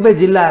त कतिपय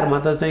जिल्लाहरूमा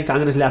त चाहिँ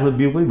काङ्ग्रेसले आफ्नो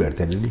बिउ पनि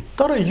भेट्थेन नि।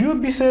 तर यो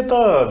विषय त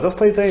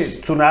जस्तै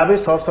चाहिँ चुनावै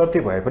सरसर्ती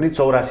भए पनि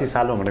 84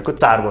 सालमा भनेको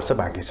 4 वर्ष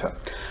बाँकी छ।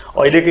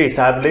 अहिलेको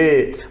हिसाबले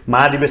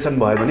महाधिवेशन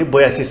भयो भने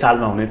 82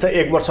 सालमा हुनेछ,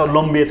 1 वर्ष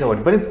लम्बिएछ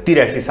भने पनि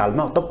 83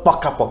 सालमा त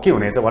पक्की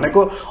हुनेछ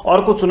भनेको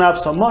अर्को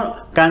चुनावसम्म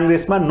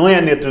काङ्ग्रेसमा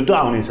नयाँ नेतृत्व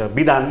आउनेछ।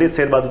 विधानले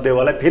शेरबहादुर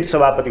देउवालाई फेरि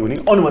सभापति हुने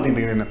अनुमति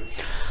दिँदैन।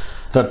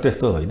 तर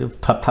त्यस्तो होइन,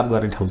 थपथाप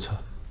गर्ने ठाउँ छ।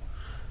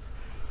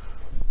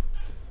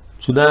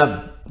 चुनाव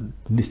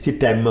निश्चित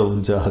टाइममा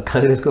हुन्छ,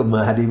 काङ्ग्रेसको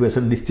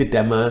महाधिवेशन निश्चित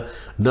टाइममा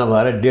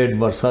नभएर 1.5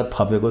 वर्ष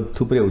थपेको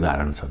थुप्रै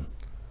उदाहरण छन्।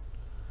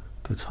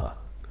 त्यो छ,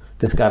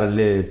 त्यस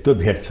कारणले त्यो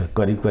भेट्छ,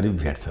 करिब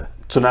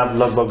भेट्छ।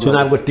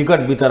 चुनावको टिकट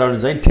वितरण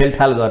चाहिँ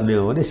ठेलठाल गर्ने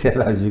हो भने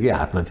शेरबहादुरजीकै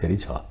हातमा फेरि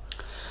छ।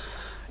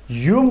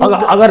 यो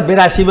अगर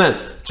 82मा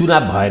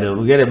चुनाव भएन,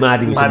 के अरे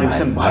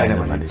महाधिवेशन भएन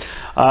भने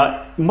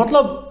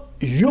मतलब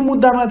यो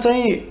मुद्दामा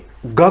चाहिँ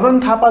गगन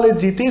थापाले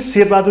जिते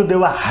शेरबहादुर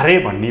देउवा हारे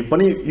भन्ने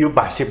पनि यो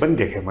भाष्य पनि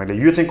देखेँ मैले।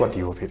 यो चाहिँ कति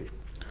हो फेरि?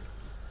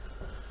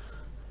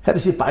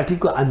 हेर्नुहोस्,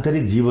 पार्टीको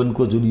आन्तरिक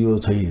जीवनको जुन यो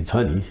चाहिँ छ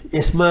नि,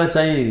 यसमा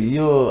चाहिँ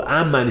यो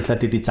आम मानिसलाई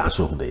त्यति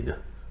चासो हुँदैन,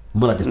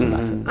 मलाई त्यस्तो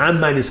लाग्छ। आम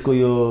मानिसको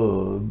यो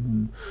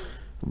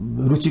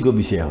रुचिको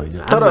विषय होइन,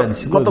 आम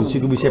मानिसको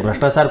रुचिको विषय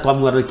भ्रष्टाचार कम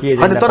गर्न के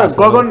होइन। तर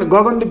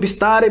गगनले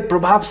बिस्तारै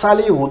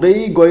प्रभावशाली हुँदै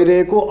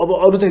गइरहेको, अब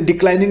अरू चाहिँ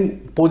डिक्लाइनिङ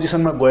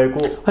पोजिसनमा गएको।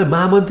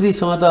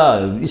 महामन्त्रीसँग त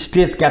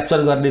स्टेज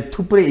क्याप्चर गर्ने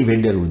थुप्रै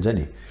इभेन्टहरू हुन्छ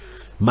नि।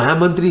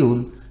 महामन्त्री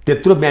हुन्,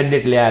 त्यत्रो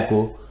म्यान्डेट ल्याएको,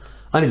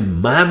 अनि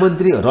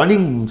महामन्त्री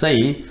रनिङ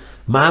चाहिँ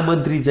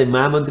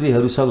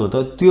महामन्त्रीहरूसँग त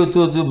त्यो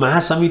जो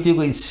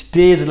महासमितिको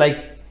स्टेजलाई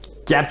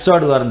क्याप्चर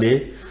गर्ने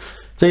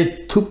चाहिँ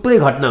थुप्रै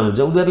घटना हुन्छ।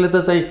 उनीहरूले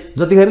त चाहिँ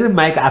जतिखेर नै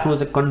माइक आफ्नो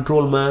चाहिँ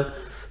कन्ट्रोलमा,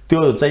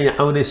 त्यो चाहिँ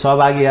आउने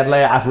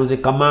सहभागीहरूलाई आफ्नो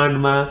चाहिँ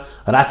कमान्डमा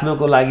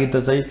राख्नको लागि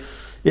त चाहिँ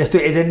यस्तो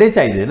एजेन्डै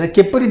चाहिँदैन,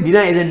 के पनि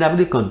बिना एजेन्डा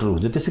पनि कन्ट्रोल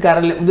हुन्छ। त्यसै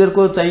कारणले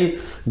उनीहरूको चाहिँ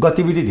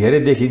गतिविधि धेरै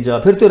देखिन्छ।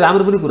 फेरि त्यो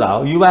राम्रो पनि कुरा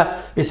हो, युवा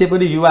यसै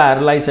पनि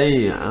युवाहरूलाई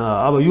चाहिँ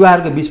अब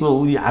युवाहरूको बिचमा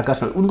उनी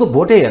आकर्षण, उनको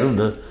भोटै हेर्नु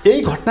न।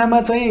 यही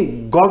घटनामा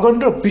चाहिँ गगन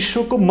र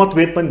विश्वको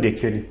मतभेद पनि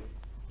देखियो नि।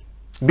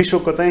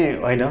 विश्वको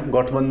चाहिँ होइन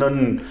गठबन्धन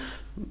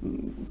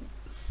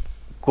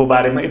को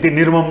बारेमा यति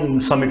निर्मम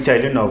समीक्षा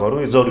अहिले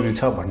नगरौँ, यो जरुरी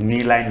छ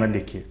भन्ने लाइनमा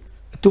देखिए।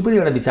 त्यो पनि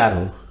एउटा विचार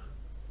हो।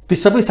 ती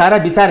सबै सारा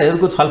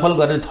विचारहरूको छलफल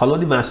गर्ने थलो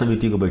नि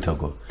महासमितिको बैठक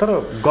हो। तर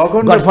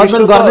गगन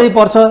गठबन्धन गर्नै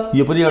पर्छ,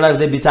 यो पनि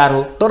एउटा विचार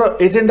हो। तर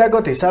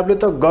एजेन्डागत हिसाबले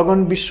त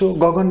गगन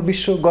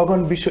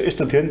विश्व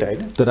यस्तो थियो नि त,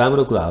 होइन? त्यो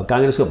राम्रो कुरा हो।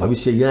 काङ्ग्रेसको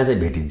भविष्य यहाँ चाहिँ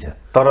भेटिन्छ।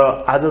 तर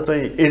आज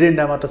चाहिँ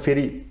एजेन्डामा त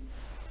फेरि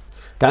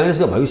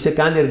काङ्ग्रेसको भविष्य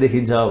कहाँनिर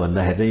देखिन्छ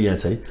भन्दाखेरि चाहिँ यहाँ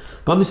चाहिँ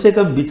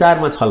कमसेकम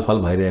विचारमा छलफल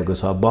भइरहेको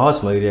छ, बहस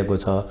भइरहेको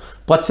छ,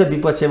 पक्ष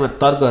विपक्षमा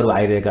तर्कहरू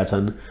आइरहेका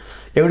छन्।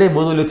 एउटै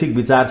मोनोलिथिक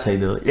विचार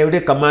छैन, एउटै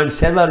कमान्ड।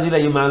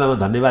 शेरबहादुरजीलाई यो मामलामा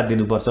धन्यवाद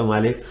दिनुपर्छ।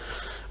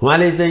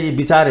 उहाँले चाहिँ यी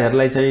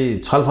विचारहरूलाई चाहिँ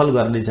छलफल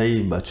गर्ने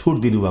चाहिँ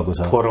छुट दिनुभएको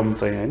छ। फोरम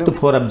चाहिँ होइन, त्यो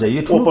फोरम चाहिँ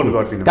यो ओपन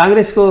गरिदिनु।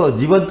 काङ्ग्रेसको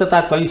जीवन्तता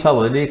कहीँ छ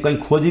भने, कहीँ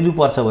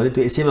खोजिनुपर्छ भने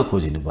त्यो यसैमा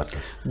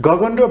खोजिनुपर्छ।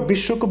 गगन र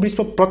विश्वको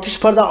बिचमा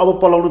प्रतिस्पर्धा अब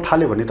पलाउन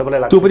थाल्यो भने तपाईँलाई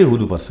लाग्छ? त्यो पनि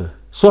हुनुपर्छ,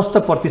 स्वस्थ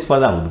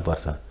प्रतिस्पर्धा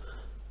हुनुपर्छ।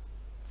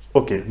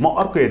 ओके, म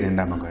अर्को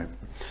एजेन्डामा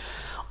गएँ।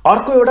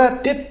 अर्को एउटा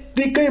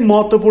त्यत्तिकै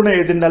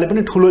महत्त्वपूर्ण एजेन्डाले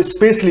पनि ठुलो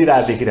स्पेस लिएर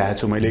देखिरहेको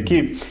छु मैले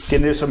कि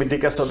केन्द्रीय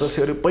समितिका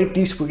सदस्यहरू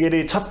 35 पुगे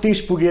अरे, 36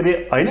 पुगे अरे,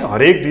 होइन?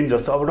 हरेक दिन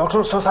जस्तो अब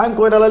डाक्टर शशाङ्क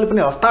कोइरालाले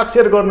पनि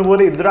हस्ताक्षर गर्नुभयो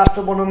अरे हिन्दू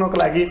राष्ट्र बनाउनको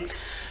लागि।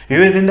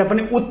 यो एजेन्डा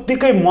पनि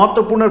उत्तिकै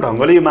महत्त्वपूर्ण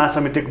ढङ्गले यो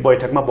महासमितिको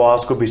बैठकमा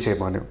बहसको विषय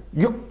बन्यो।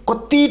 यो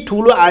कति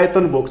ठुलो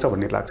आयतन बोक्छ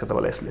भन्ने लाग्छ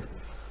तपाईँलाई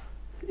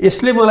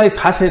यसले? मलाई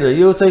थाहा छैन।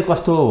 यो चाहिँ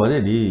कस्तो हो भने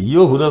नि,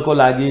 यो हुनको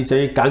लागि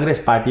चाहिँ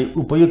काङ्ग्रेस पार्टी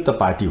उपयुक्त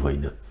पार्टी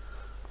होइन।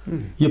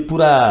 यो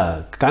पुरा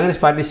Congress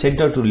party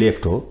centre to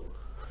left हो।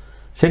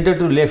 सेन्टर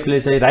टु लेफ्टले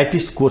चाहिँ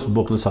राइटिस्ट कोर्स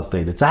बोक्न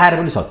सक्दैन, चाहेर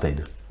पनि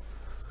सक्दैन।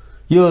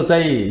 यो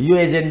चाहिँ यो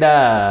एजेन्डा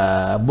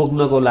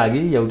बोक्नको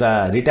लागि एउटा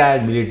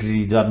रिटायर्ड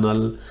मिलिट्री जर्नल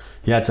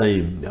या चाहिँ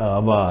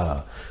अब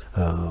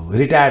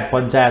रिटायर्ड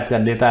पञ्चायतका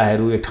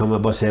नेताहरू एक ठाउँमा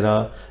बसेर,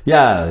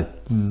 या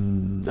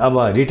अब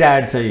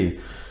रिटायर्ड चाहिँ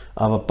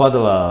अब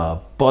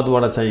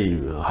पदबाट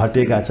चाहिँ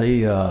हटेका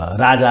चाहिँ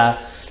राजा,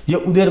 यो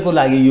उनीहरूको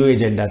लागि यो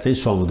एजेन्डा चाहिँ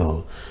सुहाउँदो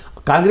हो।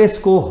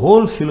 काङ्ग्रेसको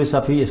होल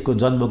फिलोसफी यसको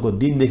जन्मको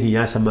दिनदेखि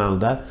यहाँसम्म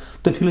आउँदा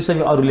त्यो फिलोसफी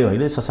अरूले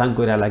होइन, शशाङ्क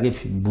कोइरालाकै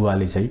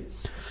बुवाले चाहिँ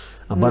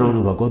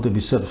बनाउनु भएको, त्यो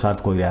विश्वप्रसाद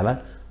कोइराला।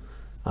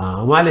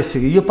 उहाँले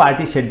यो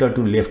पार्टी सेन्टर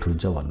टु लेफ्ट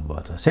हुन्छ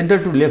भन्नुभएको छ। सेन्टर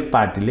टु लेफ्ट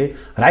पार्टीले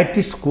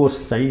राइटिस्ट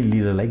कोर्स चाहिँ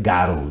लिनलाई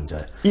गाह्रो हुन्छ।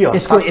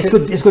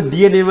 यसको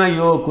डिएनएमा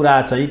यो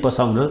कुरा चाहिँ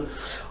पसाउन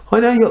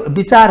होइन, यो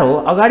विचार हो,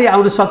 अगाडि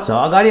आउन सक्छ,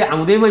 अगाडि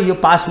आउँदैमा यो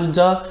पास हुन्छ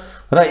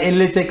र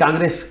यसले चाहिँ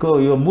काङ्ग्रेसको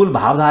यो मूल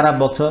भावधारा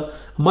बग्छ।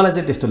 मलाई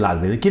चाहिँ त्यस्तो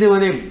लाग्दैन,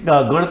 किनभने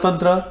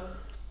गणतन्त्र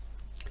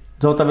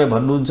जो तपाईँ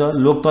भन्नुहुन्छ,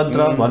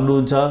 लोकतन्त्र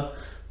भन्नुहुन्छ,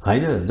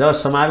 होइन? जब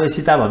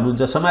समावेशिता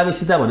भन्नुहुन्छ,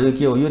 समावेशिता भनेको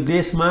के हो? यो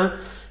देशमा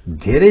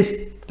धेरै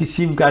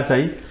किसिमका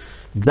चाहिँ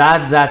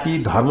जात जाति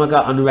धर्मका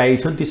अनुयायी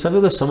छन्, ती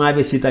सबैको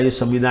समावेशिता यो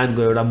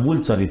संविधानको एउटा मूल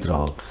चरित्र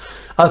हो।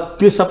 अब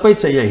त्यो सबै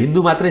चाहिँ यहाँ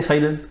हिन्दू मात्रै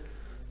छैनन्,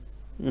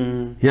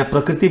 यहाँ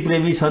प्रकृति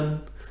प्रेमी छन्,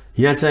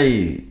 यहाँ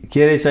चाहिँ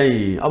के अरे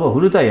चाहिँ अब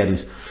हुनु त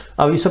हेर्नुहोस्,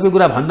 अब यी सबै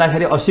कुरा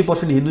भन्दाखेरि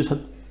 80% हिन्दू छन्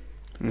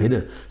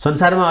होइन।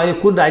 संसारमा अहिले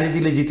कुन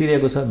राजनीतिले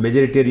जितिरहेको छ?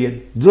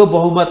 मेजोरिटेरियन, जो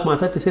बहुमतमा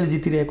छ त्यसैले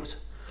जितिरहेको छ।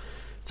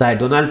 चाहे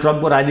डोनाल्ड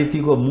ट्रम्पको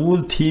राजनीतिको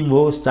मूल थिम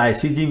होस्, चाहे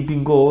सी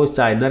जिनपिङको होस्,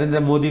 चाहे नरेन्द्र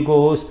मोदीको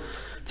होस्,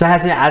 चाहे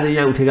चाहिँ आज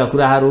यहाँ उठेका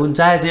कुराहरू हुन्,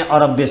 चाहे चाहिँ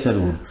अरब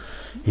देशहरू हुन्,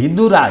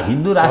 हिन्दू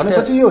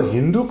राष्ट्र यो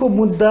हिन्दूको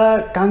मुद्दा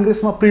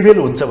काङ्ग्रेसमा प्रिभेल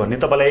हुन्छ भन्ने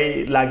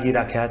तपाईँलाई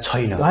लागिराखेको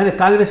छैन? होइन,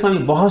 काङ्ग्रेसमा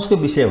बहसको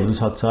विषय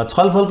हुनसक्छ,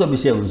 छलफलको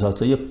विषय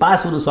हुनसक्छ, यो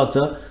पास हुनसक्छ,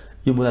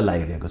 यो मलाई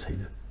लागिरहेको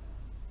छैन।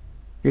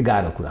 यो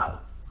गाह्रो कुरा हो।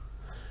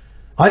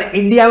 होइन,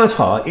 इन्डियामा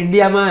छ,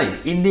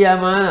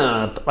 इन्डियामा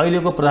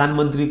अहिलेको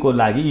प्रधानमन्त्रीको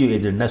लागि यो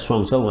एजेन्डा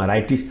सुहाउँछ। उहाँ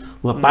राइटिस्ट,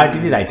 उहाँ पार्टी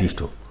नै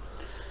राइटिस्ट हो,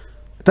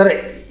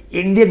 तर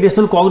इन्डियन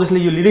नेसनल कङ्ग्रेसले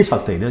यो लिनै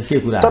सक्दैन के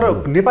कुरा।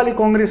 तर नेपाली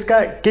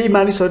कङ्ग्रेसका केही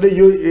मानिसहरूले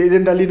यो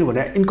एजेन्डा लिनु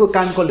भने यिनको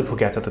कान कसले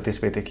फुक्याछ त?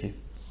 त्यसपछि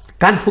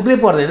कान फुक्नै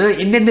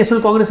पर्दैन। इन्डियन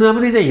नेसनल कङ्ग्रेसमा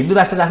पनि चाहिँ हिन्दू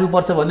राष्ट्र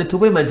राख्नुपर्छ भन्ने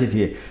थुप्रै मान्छे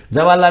थिए,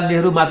 जवाहरलाल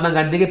नेहरू, महात्मा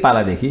गान्धीकै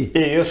पालादेखि।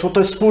 यो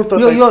स्वतस्फूर्त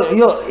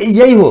यो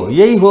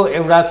यही हो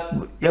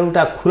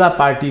एउटा खुला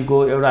पार्टीको,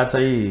 एउटा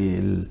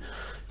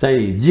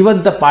चाहिँ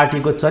जीवन्त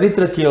पार्टीको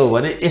चरित्र के हो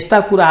भने यस्ता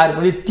कुराहरू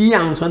पनि ती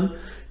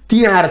आउँछन्,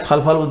 ती आएर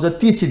छलफल हुन्छ,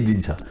 ती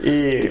सिद्धिन्छ।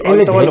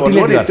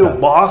 त्यो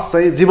बहस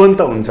चाहिँ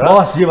जीवन्त हुन्छ,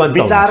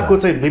 विचारको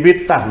चाहिँ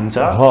विविधता हुन्छ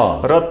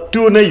र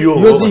त्यो नै यो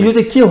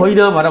चाहिँ के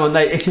होइन भनेर भन्दा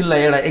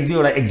एकछिनलाई एक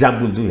दुईवटा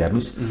एक्जाम्पल दिउँ।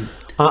 हेर्नुहोस्,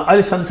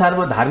 अहिले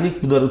संसारमा धार्मिक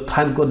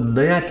पुनरुत्थानको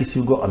नयाँ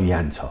किसिमको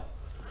अभियान छ।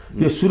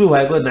 यो सुरु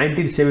भएको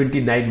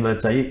 1979मा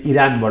चाहिँ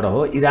इरानबाट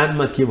हो।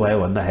 इरानमा के भयो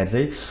भन्दाखेरि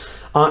चाहिँ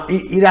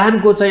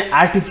इरानको चाहिँ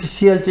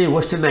आर्टिफिसियल चाहिँ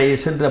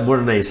वेस्टर्नाइजेसन र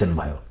मोडर्नाइजेसन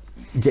भयो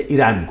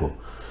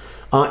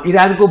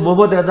इरानको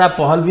मोहम्मद रजा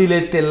पहलवीले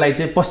त्यसलाई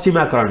चाहिँ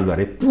पश्चिमाकरण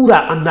गरे पुरा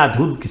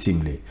अन्धाधुन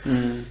किसिमले।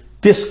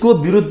 त्यसको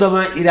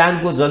विरुद्धमा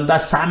इरानको जनता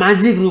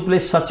सामाजिक रूपले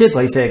सचेत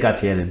भइसकेका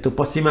थिएनन् त्यो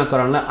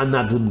पश्चिमाकरणलाई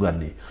अन्धाधुन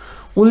गर्ने।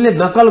 उनले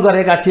नकल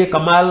गरेका थिए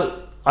कमाल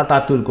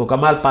अतातुर्कको,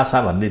 कमाल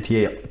पासा भन्ने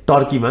थिए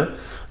टर्कीमा,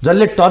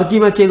 जसले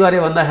टर्कीमा के गरे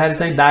भन्दाखेरि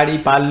चाहिँ दाढी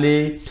पाल्ने,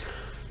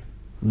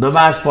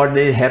 नमाज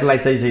पढ्नेहरूलाई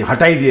चाहिँ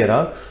हटाइदिएर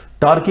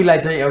टर्कीलाई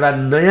चाहिँ एउटा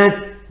नयाँ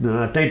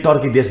चाहिँ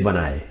टर्की देश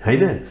बनाए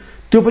होइन।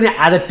 त्यो पनि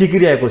आज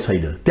टिकिरहेको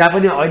छैन। त्यहाँ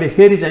पनि अहिले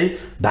फेरि चाहिँ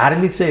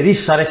धार्मिक चाहिँ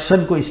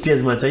रिसरेक्सनको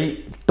स्टेजमा चाहिँ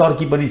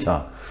टर्की पनि छ।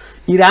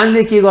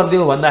 इरानले के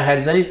गरिदियो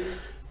भन्दाखेरि चाहिँ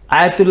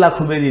आयतुल्ला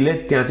खुमेनीले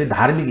त्यहाँ चाहिँ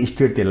धार्मिक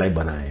स्टेट त्यसलाई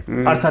बनाए।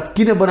 अर्थात्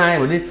किन बनाए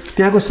भने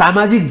त्यहाँको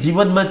सामाजिक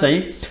जीवनमा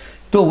चाहिँ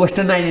त्यो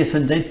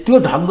वेस्टर्नाइजेसन चाहिँ त्यो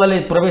ढङ्गले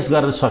प्रवेश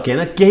गर्न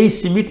सकेन, केही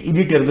सीमित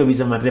इलिटहरूको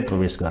बिचमा मात्रै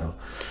प्रवेश गर्यो।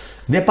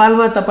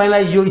 नेपालमा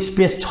तपाईँलाई यो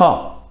स्पेस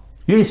छ,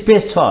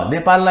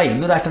 नेपाललाई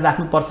हिन्दू राष्ट्र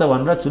राख्नुपर्छ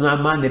भनेर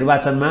चुनावमा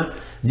निर्वाचनमा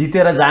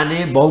जितेर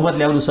जाने, बहुमत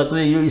ल्याउन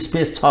सक्ने यो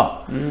स्पेस छ।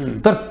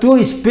 तर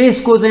त्यो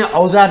स्पेसको चाहिँ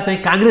औजार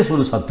चाहिँ काङ्ग्रेस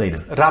हुन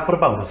सक्दैन,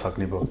 राप्रपा हुन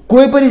सक्ने भयो,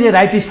 कोही पनि चाहिँ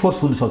राइटिस्ट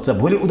फोर्स हुन सक्छ,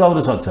 भोलि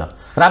उदाउन सक्छ।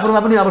 राप्रपा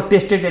पनि अब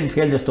टेस्टेड एन्ड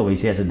फेल जस्तो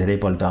भइसकेको छ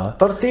धेरैपल्ट।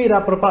 तर त्यही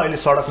राप्रपा अहिले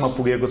सडकमा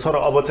पुगेको छ र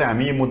अब चाहिँ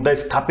हामी यो मुद्दा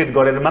स्थापित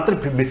गरेर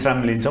मात्रै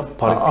विश्राम लिन्छौँ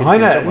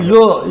होइन।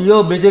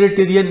 यो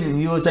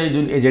मेजोरिटेरियन यो चाहिँ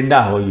जुन एजेन्डा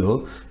हो,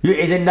 यो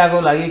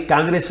एजेन्डाको लागि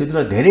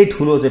काङ्ग्रेसभित्र धेरै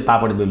ठुलो चाहिँ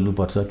पापड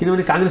बेल्नुपर्छ,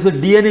 किनभने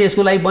काङ्ग्रेसको डिएनए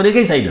यसको लागि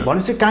बनेकै छैन।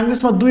 भनेपछि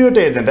काङ्ग्रेसमा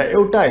दुईवटा एजेन्डा,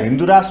 एउटा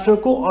हिन्दू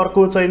राष्ट्रको,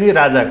 अर्को चाहिँ नि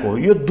राजाको,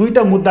 यो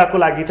दुईटा मुद्दाको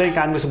लागि चाहिँ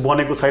काङ्ग्रेस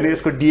बनेको छैन,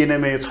 यसको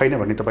डिएनएमा यो छैन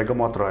भन्ने तपाईँको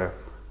मत रह्यो?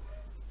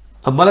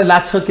 मलाई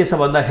लाग्छ के छ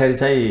भन्दाखेरि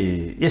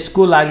चाहिँ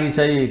यसको लागि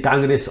चाहिँ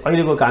काङ्ग्रेस,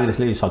 अहिलेको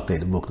काङ्ग्रेसले यो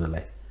सक्दैन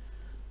बोक्नलाई।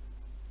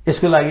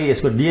 यसको लागि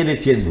यसको डिएनए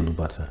चेन्ज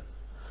हुनुपर्छ।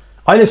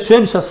 अहिले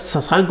स्वयं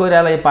शशाङ्क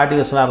कोइराला यो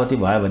पार्टीको सभापति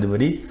भयो भने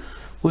पनि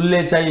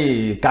उनले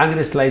चाहिँ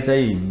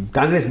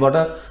काङ्ग्रेसबाट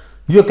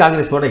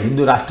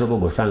हिन्दू राष्ट्रको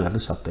घोषणा गर्न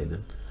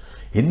सक्दैनन्।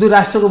 हिन्दू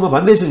राष्ट्रको म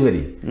भन्दैछु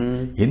फेरि,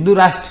 हिन्दू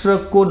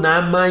राष्ट्रको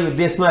नाममा यो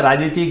देशमा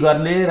राजनीति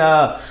गर्ने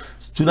र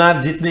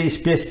चुनाव जित्ने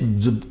स्पेस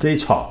चाहिँ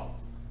छ,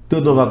 त्यो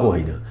नभएको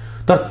होइन।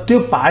 तर त्यो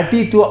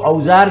पार्टी, त्यो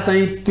औजार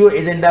चाहिँ, त्यो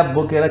एजेन्डा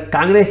बोकेर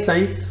काङ्ग्रेस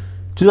चाहिँ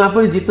चुनाव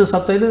पनि जित्न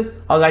सक्दैन,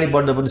 अगाडि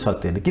बढ्न पनि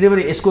सक्दैन,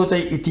 किनभने यसको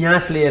चाहिँ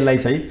इतिहासले यसलाई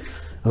चाहिँ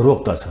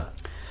रोक्दछ।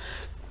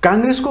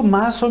 काङ्ग्रेसको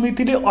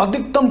महासमितिले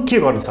अधिकतम के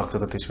गर्न सक्छ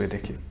त?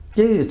 त्यसपछि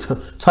केही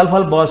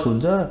छलफल बहस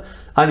हुन्छ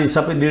अनि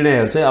सबै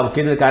निर्णयहरू चाहिँ अब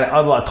केन्द्रीय कार्य,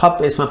 अब थप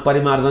यसमा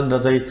परिमार्जन र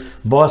चाहिँ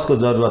बहसको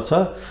जरुरत छ।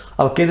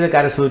 अब केन्द्रीय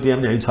कार्य समितिमा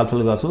पनि हामी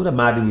छलफल गर्छौँ र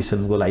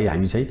महाधिवेशनको लागि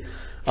हामी चाहिँ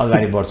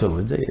अगाडि बढ्छौँ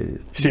भने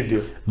चाहिँ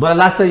सिद्धियो। मलाई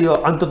लाग्छ यो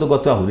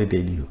अन्ततोगत्वा हुने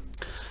त्यही नै हो।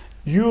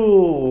 यो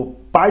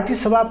पार्टी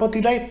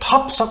सभापतिलाई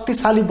थप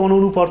शक्तिशाली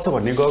बनाउनु पर्छ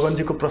भन्ने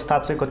गगनजीको प्रस्ताव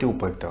चाहिँ कति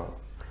उपयुक्त हो?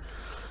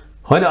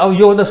 होइन, अब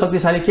योभन्दा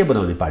शक्तिशाली के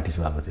बनाउने पार्टी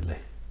सभापतिलाई?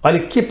 अहिले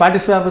के पार्टी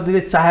सभापतिले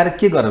चाहेर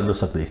के गर्न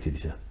नसक्ने स्थिति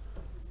छ?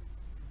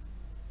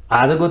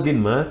 आजको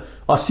दिनमा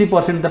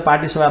 80% त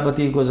पार्टी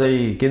सभापतिको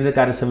चाहिँ केन्द्रीय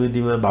कार्य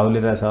समितिमा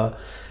बाहुल्यता छ।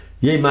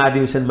 यही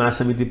महाधिवेशन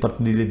महासमिति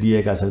प्रतिनिधिले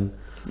दिएका छन्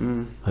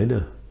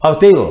होइन। अब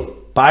त्यही हो,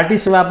 पार्टी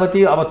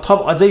सभापति अब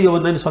थप अझै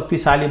योभन्दा पनि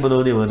शक्तिशाली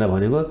बनाउने भनेर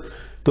भनेको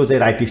त्यो चाहिँ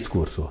राइटिस्ट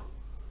कोर्स हो,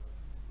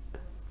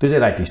 त्यो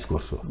चाहिँ राइटिस्ट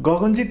कोर्स हो।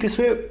 गगनजी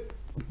त्यसो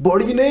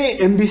बढी नै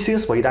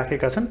एम्बिसियस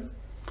भइराखेका छन्।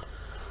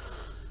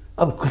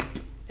 अब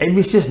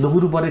एम्बिसियस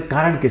नहुनुपर्ने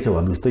कारण के छ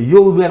भन्नुहोस् त? यो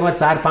उमेरमा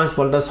 4-5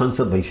 पल्ट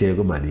संसद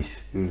भइसकेको मानिस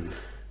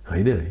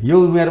होइन, यो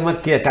उमेरमा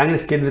के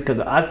काङ्ग्रेस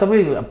केन्द्र आज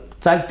तपाईँ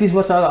 40-30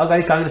 वर्ष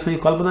अगाडि काङ्ग्रेसमा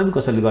कल्पना पनि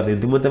कसैले गर्दैन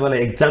थियो। म तपाईँलाई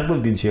एक्जाम्पल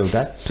दिन्छु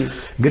एउटा।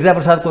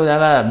 गिरिजाप्रसाद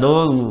कोइराला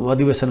 9औं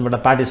अधिवेशनबाट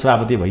पार्टी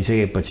सभापति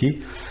भइसकेपछि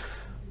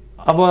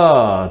अब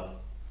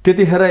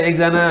त्यतिखेर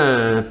एकजना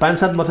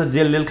 5-7 वर्ष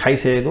जेल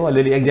खाइसकेको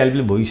अलिअलि एक्जाइल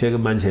पनि भइसकेको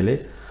मान्छेले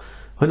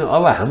होइन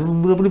अब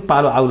हाम्रो पनि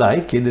पालो आउला है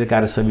केन्द्रीय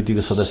कार्य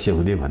समितिको सदस्य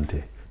हुने भन्थे।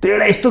 त्यो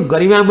एउटा यस्तो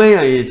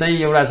गरिमामय चाहिँ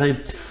एउटा चाहिँ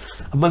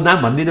म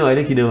नाम भन्दिनँ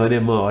अहिले, किनभने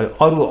म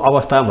अरू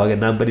अवस्थामा भएको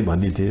नाम पनि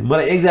भनिदिन्थेँ।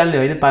 मलाई एकजनाले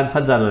होइन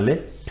 5-7 जनाले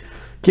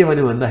के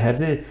भन्यो भन्दाखेरि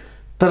चाहिँ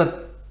तर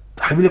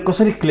हामीले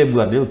कसरी क्लेम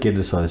गर्ने हो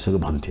केन्द्र सदस्यको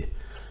भन्थे।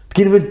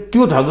 किनभने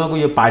त्यो ढङ्गको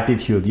यो पार्टी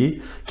थियो कि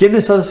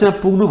केन्द्रीय सदस्यमा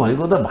पुग्नु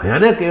भनेको त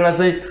भयानक एउटा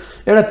चाहिँ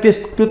एउटा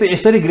त्यो त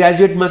यसरी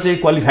ग्रेजुएटमा चाहिँ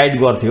क्वालिफाइड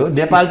गर्थ्यो।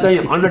 नेपाल चाहिँ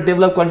अन्डर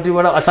डेभलप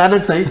कन्ट्रीबाट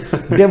अचानक चाहिँ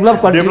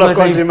डेभलप कन्ट्रीमा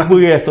चाहिँ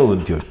पुगे जस्तो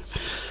हुन्थ्यो।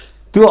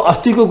 त्यो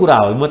अस्तिको कुरा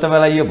हो। म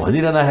तपाईँलाई यो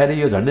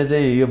भनिरहँदाखेरि यो झन्डै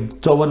चाहिँ यो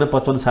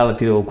 54-55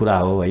 सालतिरको कुरा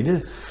हो होइन।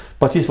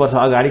 25 वर्ष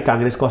अगाडि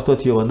काङ्ग्रेस कस्तो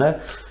थियो भन्दा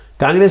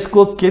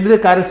काङ्ग्रेसको केन्द्रीय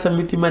कार्य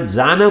समितिमा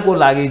जानको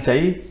लागि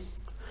चाहिँ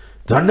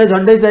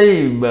झन्डै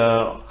चाहिँ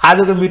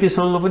आजको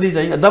मितिसम्म पनि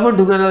चाहिँ दमन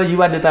ढुङ्गानालाई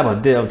युवा नेता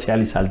भन्थे अब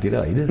 46 सालतिर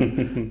होइन।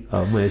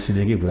 मैले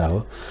सुनेकै कुरा हो।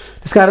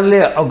 त्यस कारणले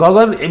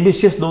गगन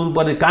एम्बिसियस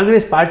नहुनुपर्ने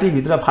काङ्ग्रेस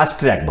पार्टीभित्र फास्ट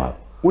ट्र्याक भयो।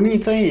 उनी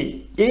चाहिँ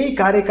यही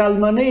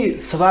कार्यकालमा नै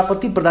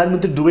सभापति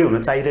प्रधानमन्त्री दुवै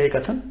हुन चाहिरहेका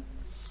छन्।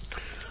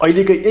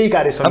 अहिलेकै यही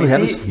कार्य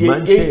समिति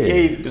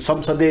यही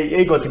संसदीय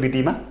यही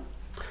गतिविधिमा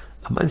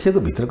मान्छेको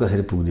भित्र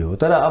कसरी पुग्ने हो।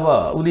 तर अब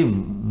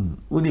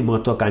उनी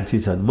महत्त्वकाङ्क्षी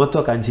छन्।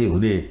 महत्त्वकाङ्क्षी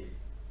हुने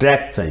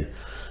ट्र्याक चाहिँ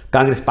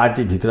काङ्ग्रेस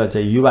पार्टीभित्र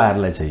चाहिँ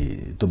युवाहरूलाई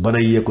चाहिँ त्यो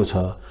बनाइएको छ।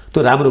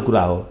 त्यो राम्रो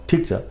कुरा हो,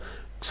 ठिक छ।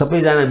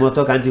 सबैजना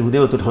महत्त्वकाङ्क्षी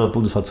हुँदैमा त्यो ठाउँमा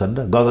पुग्न सक्छन्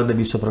र गगन र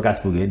विश्वप्रकाश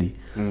पुगे नि।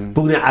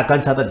 पुग्ने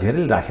आकाङ्क्षा त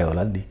धेरैले राखे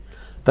होला नि।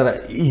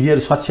 तर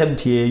यिनीहरू सक्षम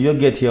थिए,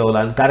 योग्य थिए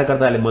होला,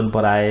 कार्यकर्ताले मन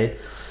पराए,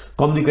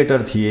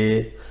 कम्युनिकेटर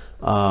थिए,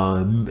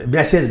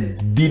 मेसेज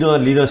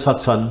लिन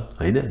सक्छन्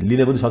होइन,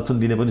 लिन पनि सक्छन्,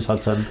 दिन पनि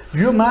सक्छन्।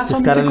 यो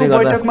महासमितिको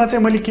बैठकमा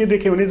चाहिँ मैले के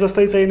देखेँ भने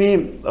जस्तै चाहिँ नि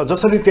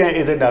जसरी त्यहाँ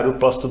एजेन्डाहरू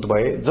प्रस्तुत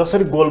भए,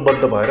 जसरी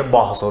गोलबद्ध भएर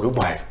बहसहरू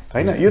भए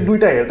होइन, यो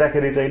दुईटा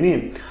हेर्दाखेरि चाहिँ नि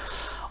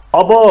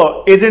अब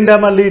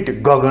एजेन्डामा लिड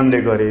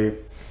गगनले गरे,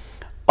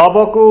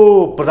 अबको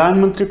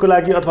प्रधानमन्त्रीको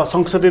लागि अथवा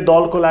संसदीय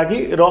दलको लागि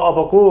र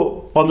अबको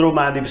 15औं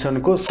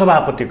महाधिवेशनको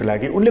सभापतिको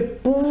लागि उनले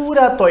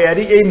पुरा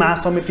तयारी यही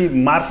महासमिति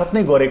मार्फत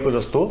नै गरेको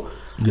जस्तो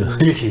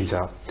देखिन्छ।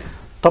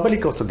 तपाईँले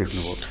कस्तो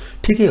देख्नुभयो?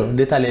 ठिकै हो।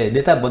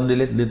 नेता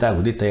बन्नेले नेता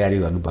हुने तयारी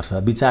गर्नुपर्छ,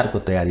 विचारको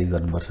तयारी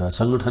गर्नुपर्छ,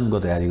 सङ्गठनको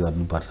तयारी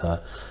गर्नुपर्छ,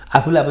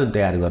 आफूलाई पनि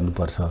तयारी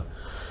गर्नुपर्छ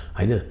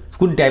होइन।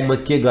 कुन टाइममा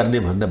के गर्ने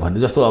भन्ने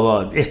जस्तो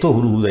अब यस्तो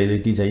हुनु हुँदैन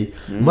कि चाहिँ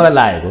मलाई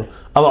लागेको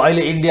अब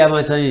अहिले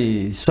इन्डियामा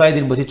चाहिँ 100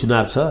 दिनपछि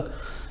चुनाव छ।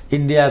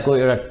 इन्डियाको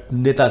एउटा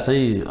नेता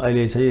चाहिँ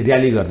अहिले चाहिँ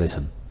र्याली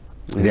गर्दैछन्।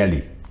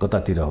 र्याली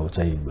कतातिर हो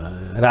चाहिँ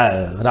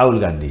राहुल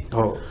गान्धी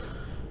हो।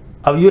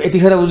 अब यो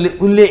यतिखेर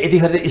उनले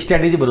यतिखेर चाहिँ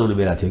स्ट्राटेजी बनाउनु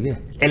बेला थियो क्या।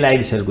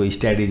 एलायन्सहरूको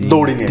स्ट्राटेजी,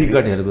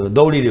 टिकटहरूको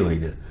दौडिने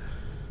होइन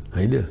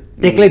होइन,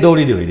 एक्लै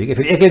दौडिने होइन कि,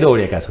 फेरि एक्लै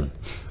दौडेका छन्।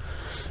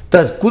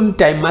 तर कुन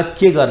टाइममा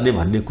के गर्ने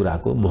भन्ने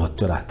कुराको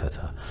महत्त्व राख्दछ।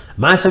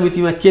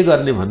 महासमितिमा के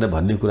गर्ने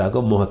भन्ने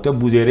कुराको महत्त्व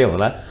बुझेरै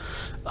होला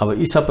अब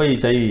यी सबै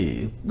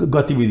चाहिँ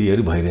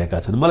गतिविधिहरू भइरहेका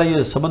छन्। मलाई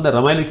यो सबभन्दा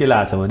रमाइलो के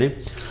लाग्छ भने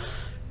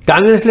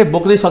काङ्ग्रेसले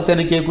बोक्नै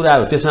सक्दैन केही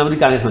कुराहरू, त्यसमा पनि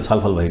काङ्ग्रेसमा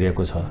छलफल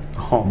भइरहेको छ,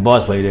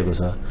 बहस भइरहेको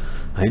छ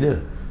होइन।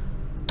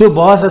 त्यो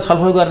बहस र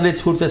छलफल गर्ने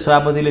छुट चाहिँ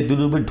सभापतिले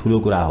दिनु पनि ठुलो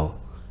कुरा हो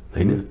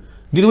होइन,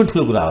 दिनु पनि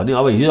ठुलो कुरा हो नि।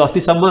 अब हिजो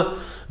अस्तिसम्म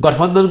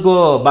गठबन्धनको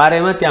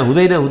बारेमा त्यहाँ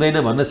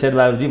हुँदैन भनेर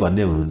शेरबहादुरजी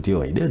भन्दै हुनुहुन्थ्यो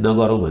होइन,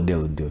 नगरौँ भन्दै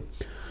हुनुहुन्थ्यो।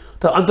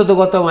 तर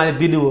अन्ततोगत उहाँले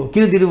दिनुभयो।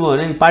 किन दिनुभयो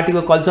भने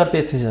पार्टीको कल्चर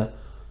त्यस्तै छ।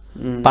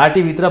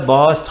 पार्टीभित्र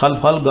बहस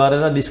छलफल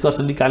गरेर निष्कर्ष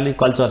निकाल्ने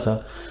कल्चर छ।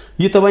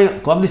 यो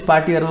तपाईँ कम्युनिस्ट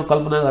पार्टीहरूमा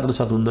कल्पना गर्न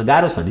सक्नुहुन्न।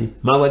 गाह्रो छ नि।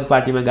 माओवादी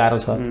पार्टीमा गाह्रो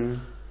छ,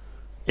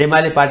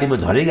 एमाले पार्टीमा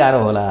झनै गाह्रो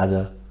होला आज।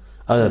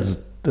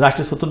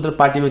 राष्ट्रिय स्वतन्त्र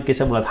पार्टीमा के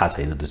छ मलाई थाहा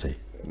छैन त्यो चाहिँ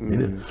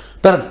होइन।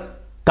 तर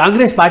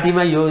काङ्ग्रेस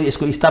पार्टीमा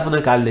यसको स्थापना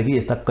कालदेखि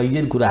यस्ता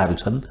कैयन कुराहरू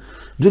छन्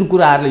जुन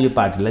कुराहरूले यो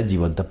पार्टीलाई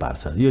जीवन्त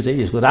पार्छ। यो चाहिँ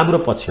यसको राम्रो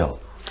पक्ष हो।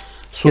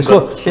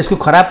 यसको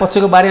खराब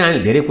पक्षको बारेमा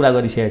हामीले धेरै कुरा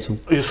गरिसकेका छौँ।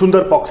 यो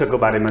सुन्दर पक्षको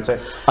बारेमा चाहिँ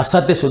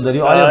असाध्यै सुन्दर।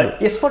 यो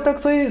यसपटक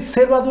चाहिँ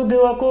शेरबहादुर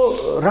देउवाको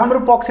राम्रो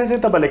पक्ष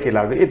चाहिँ तपाईँलाई के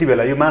लाग्यो यति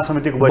बेला यो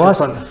महासमितिको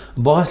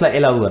बहसलाई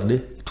एलाउ गर्ने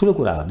ठुलो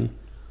कुरा हो नि।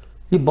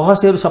 यी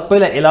बहसहरू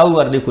सबैलाई एलाउ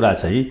गर्ने कुरा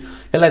चाहिँ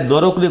यसलाई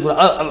नरोक्ने कुरा।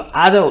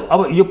 आज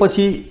अब यो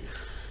पछि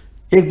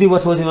 1-2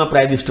 वर्षपछि उहाँ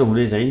प्राइम मिनिस्टर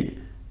हुने चाहिँ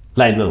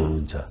लाइनमा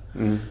हुनुहुन्छ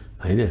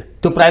होइन।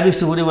 त्यो प्राइम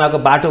मिनिस्टर हुने उहाँको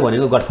बाटो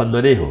भनेको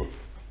गठबन्धनै हो।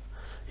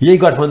 यही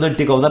गठबन्धन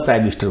टिकाउँदा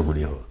प्राइम मिनिस्टर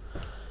हुने हो।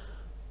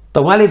 त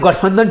उहाँले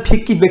गठबन्धन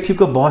ठिक कि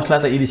बेठिकको बहसलाई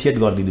त इनिसिएट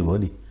गरिदिनु भयो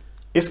नि।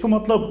 यसको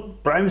मतलब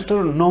प्राइम मिनिस्टर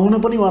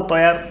नहुन पनि उहाँ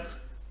तयार,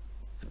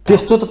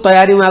 त्यस्तो त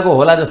तयारी उहाँको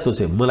होला जस्तो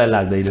चाहिँ मलाई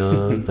लाग्दैन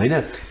होइन।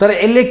 तर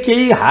यसले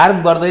केही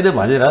हार्म गर्दैन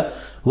भनेर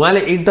उहाँले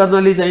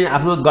इन्टरनली चाहिँ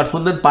आफ्नो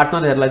गठबन्धन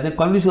पार्टनरहरूलाई चाहिँ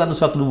कन्भिन्स गर्न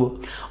सक्नुभयो।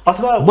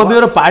 अथवा म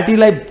मेरो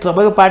पार्टीलाई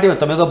तपाईँको पार्टीमा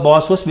तपाईँको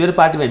बहस होस्, मेरो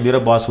पार्टीमा मेरो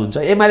बहस हुन्छ,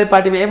 एमाले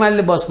पार्टीमा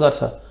एमाले बहस गर्छ,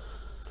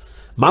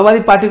 माओवादी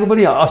पार्टीको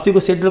पनि अस्तिको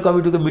सेन्ट्रल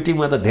कमिटीको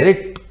मिटिङमा त धेरै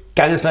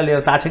काङ्ग्रेसलाई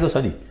लिएर ताछेको छ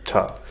नि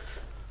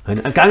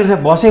हैन काङ्ग्रेसमा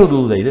बसै हुनु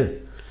हुँदैन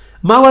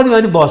माओवादीमा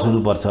पनि बस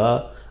हुनुपर्छ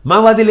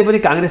माओवादीले पनि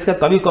काङ्ग्रेसका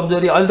कमी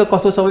कमजोरी अहिले त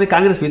कस्तो छ भने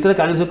काङ्ग्रेसभित्र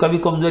काङ्ग्रेसको कमी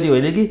कमजोरी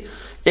होइन कि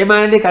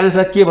एमाले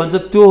काङ्ग्रेसलाई के भन्छ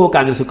त्यो हो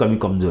काङ्ग्रेसको कमी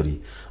कमजोरी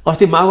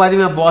अस्ति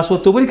माओवादीमा बस हो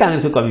त्यो पनि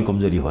काङ्ग्रेसको कमी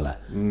कमजोरी होला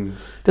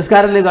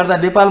त्यसकारणले गर्दा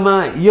नेपालमा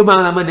यो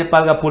मामलामा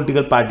नेपालका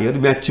पोलिटिकल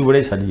पार्टीहरू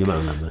म्याचुर्डै छन् यो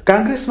मामलामा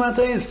काङ्ग्रेसमा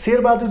चाहिँ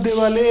शेरबहादुर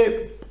देउवाले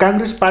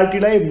काङ्ग्रेस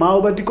पार्टीलाई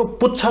माओवादीको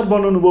पुच्छर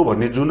बनाउनु भयो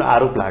भन्ने जुन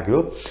आरोप लाग्यो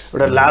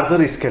एउटा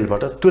लार्जर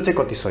स्केलबाट त्यो चाहिँ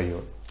कति सही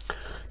हो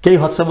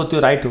केही हदसम्म त्यो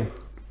राइट हो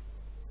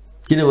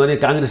किनभने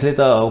काङ्ग्रेसले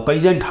त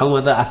कहीँ ठाउँमा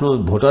त आफ्नो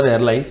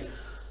भोटरहरूलाई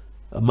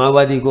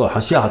माओवादीको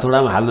हँसिया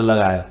हथौडामा हाल्न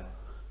लगायो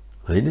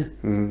हैन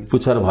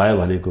पुच्छर भयो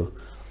भनेको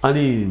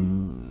अनि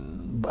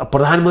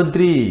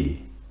प्रधानमन्त्री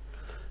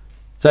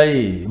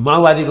चाहिँ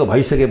माओवादीको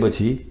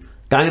भइसकेपछि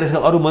काङ्ग्रेसका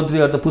अरू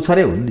मन्त्रीहरू त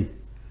पुच्छरै हुन् नि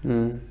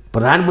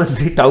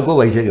प्रधानमन्त्री टाउको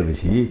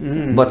भइसकेपछि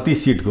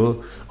 32 सिटको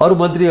अरू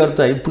मन्त्रीहरू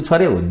चाहिँ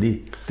पुच्छरै हुन् नि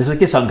त्यसमा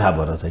के शङ्का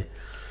भएर चाहिँ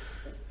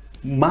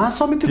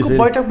महासमितिको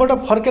बैठकबाट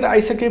फर्केर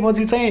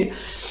आइसकेपछि चाहिँ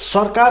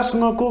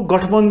सरकारसँगको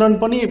गठबन्धन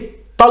पनि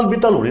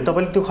तलबितल हुने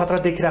तपाईँले त्यो खतरा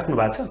देखिराख्नु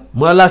भएको छ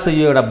मलाई लाग्छ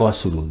यो एउटा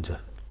बहस सुरु हुन्छ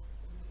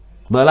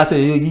मलाई लाग्छ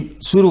यो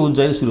सुरु हुन्छ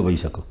नि सुरु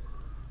भइसक्यो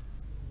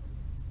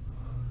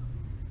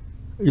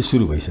यो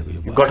सुरु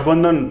भइसक्यो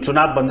गठबन्धन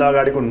चुनावभन्दा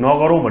अगाडिको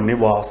नगरौँ भन्ने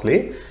बहसले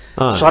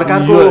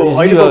सरकारको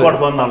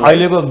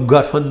अहिलेको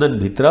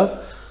गठबन्धनभित्र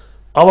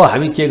अब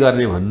हामी के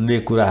गर्ने भन्ने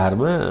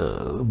कुराहरूमा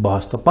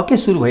बहस त पक्कै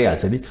सुरु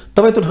भइहाल्छ नि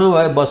तपाईँ त्यो ठाउँमा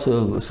भयो बस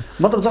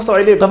मतलब जस्तो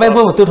अहिले तपाईँ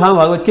म त्यो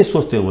ठाउँमा भएको के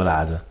सोच्थ्यो मलाई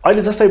आज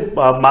अहिले जस्तै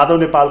माधव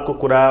नेपालको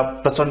कुरा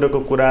प्रचण्डको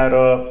कुरा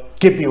र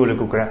केपी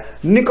ओलीको कुरा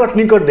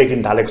निकट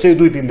देखिन थालेको छ यो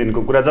 2-3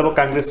 दिनको कुरा जब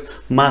काङ्ग्रेस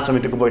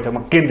महासमितिको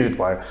बैठकमा केन्द्रित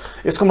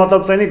भयो यसको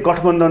मतलब चाहिँ नि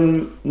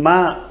गठबन्धनमा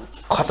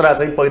खतरा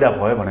चाहिँ पैदा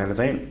भयो भनेर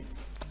चाहिँ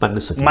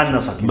मान्न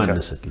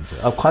सकिन्छ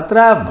अब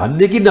खतरा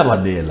भन्ने कि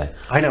नभन्ने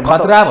यसलाई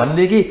खतरा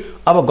भन्ने कि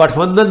अब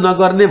गठबन्धन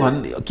नगर्ने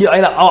भन्ने कि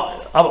अहिले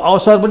अब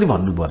अवसर पनि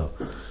भन्नु पर्यो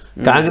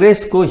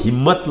काङ्ग्रेसको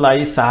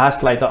हिम्मतलाई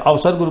साहसलाई त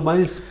अवसरको रूपमा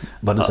पनि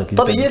भन्न सकिन्छ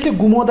तर यसले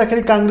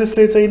गुमाउँदाखेरि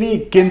काङ्ग्रेसले चाहिँ नि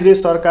केन्द्रीय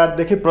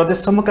सरकारदेखि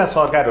प्रदेशसम्मका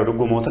सरकारहरू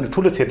गुमाउँछ नि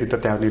ठुलो क्षति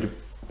त त्यहाँनिर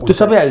त्यो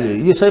सबै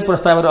यो सबै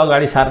प्रस्तावहरू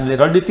अगाडि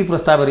सार्ने रणनीतिक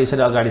प्रस्तावहरू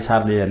यसरी अगाडि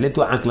सार्नेहरूले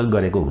त्यो आकलन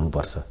गरेको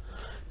हुनुपर्छ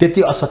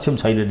त्यति असक्षम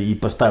छैन नि यी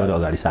प्रस्तावहरू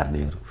अगाडि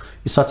सार्नेहरू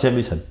यी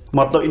सक्षमै छन्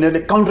मतलब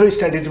यिनीहरूले काउन्टर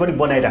स्ट्राटेजी पनि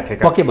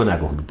बनाइराखेका पक्कै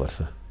बनाएको हुनुपर्छ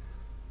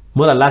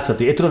मलाई लाग्छ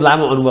त्यो यत्रो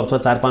लामो अनुभव छ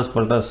 4-5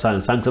 पल्ट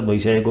सांसद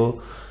भइसकेको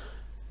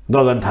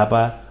गगन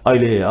थापा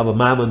अहिले अब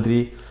महामन्त्री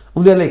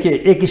उनीहरूले के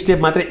एक स्टेप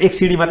मात्रै एक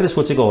सिडी मात्रै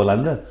सोचेको होला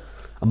नि र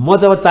म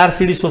जब 4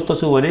 सिडी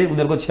सोच्दछु भने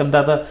उनीहरूको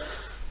क्षमता त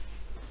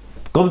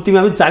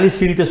कम्तीमा पनि 40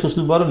 सिडी त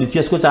सोच्नु पर्यो नि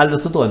चेसको चाल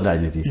जस्तो त हो नि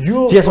राजनीति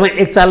चेसमा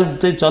एक चाल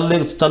चाहिँ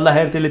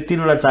चल्दाखेरि त्यसले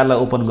 3वटा चाललाई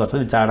ओपन गर्छ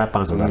नि 4वटा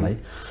 5वटालाई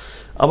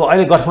अब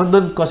अहिले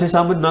गठबन्धन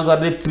कसैसँग पनि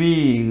नगर्ने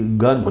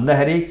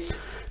भन्दाखेरि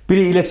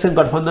प्री इलेक्सन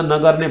गठबन्धन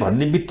नगर्ने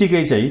भन्ने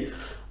बित्तिकै चाहिँ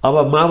अब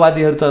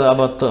माओवादीहरू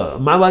त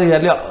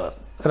माओवादीहरूले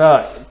र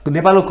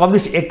नेपालको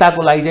कम्युनिस्ट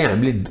एकताको लागि चाहिँ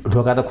हामीले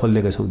ढोका त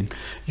खोलिदिएका छौँ नि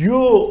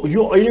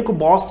यो अहिलेको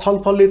बहस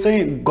छलफलले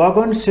चाहिँ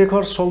गगन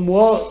शेखर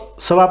समूह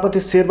सभापति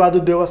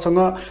शेरबहादुर देउवासँग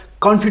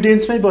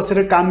कन्फिडेन्समै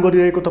बसेर काम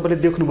गरिरहेको तपाईँले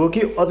देख्नुभयो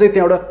कि अझै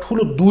त्यहाँ एउटा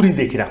ठुलो दूरी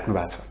देखिराख्नु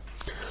भएको छ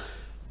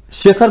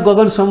शेखर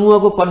गगन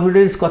समूहको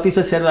कन्फिडेन्स कति छ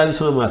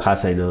शेरबहादुरसँग मलाई थाहा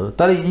छैन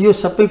तर यो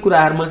सबै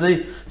कुराहरूमा चाहिँ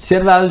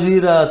शेरबहादुरजी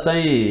र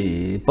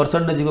चाहिँ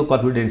प्रचण्डजीको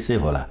कन्फिडेन्स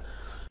चाहिँ होला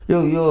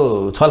यो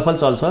छलफल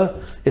चल्छ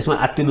यसमा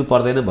आत्तिनु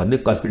पर्दैन भन्ने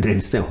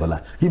कन्फिडेन्स चाहिँ होला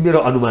यो मेरो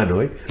अनुमान हो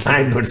है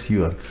आई एम नट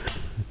स्योर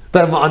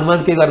तर म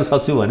अनुमान के गर्न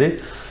सक्छु भने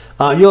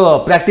यो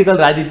प्र्याक्टिकल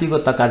राजनीतिको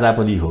तकाजा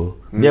पनि हो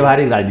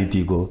व्यवहारिक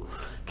राजनीतिको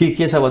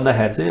के छ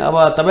भन्दाखेरि चाहिँ अब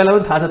तपाईँलाई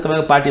पनि थाहा छ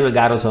तपाईँको पार्टीमा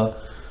गाह्रो छ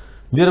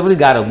मेरो पनि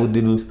गाह्रो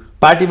बुझिदिनुहोस्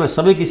पार्टीमा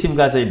सबै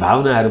किसिमका चाहिँ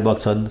भावनाहरू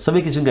बग्छन्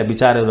सबै किसिमका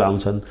विचारहरू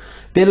आउँछन्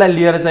त्यसलाई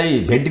लिएर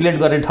चाहिँ भेन्टिलेट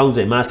गर्ने ठाउँ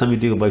चाहिँ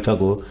महासमितिको बैठक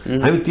हो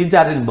हामी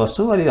 3-4 दिन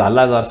बस्छौँ अलि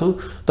हल्ला गर्छौँ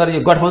तर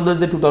यो गठबन्धन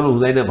चाहिँ टुटाउनु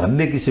हुँदैन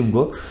भन्ने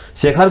किसिमको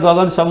शेखर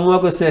गगन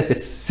समूहको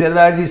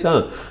शेरबहादुरजीसँग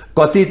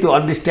कति त्यो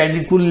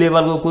अन्डरस्ट्यान्डिङ कुन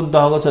लेभलको कुन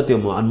तहको छ त्यो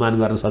म अनुमान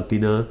गर्न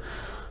सक्दिनँ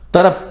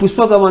तर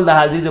पुष्पकमल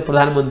दाहालजी जो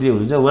प्रधानमन्त्री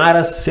हुनुहुन्छ उहाँ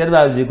र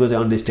शेरबहादुरजीको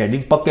चाहिँ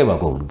अन्डरस्ट्यान्डिङ पक्कै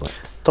भएको हुनुपर्छ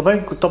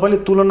तपाईँले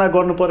तुलना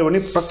गर्नु पर्यो भने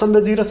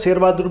प्रचण्डजी र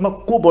शेरबहादुरमा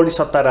को बढी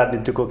सत्ता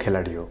राजनीतिको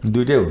खेलाडी हो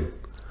दुईटै हुन्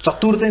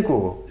चतुर चाहिँ को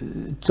हो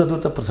चतुर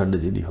त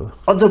प्रचण्डजी नै हो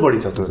अझ बढी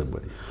चतुर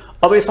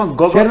अब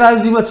यसमा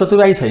शेरबहादुरजीमा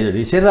चतुराई छैन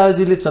नि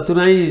शेरबहादुरजीले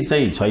चतुराई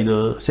चाहिँ छैन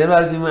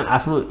शेरबहादुरजीमा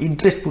आफ्नो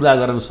इन्ट्रेस्ट पुरा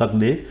गर्न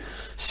सक्ने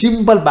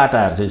सिम्पल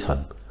बाटाहरू चाहिँ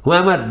छन्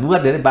उहाँ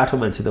धेरै बाठो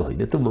मान्छे त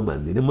होइन त म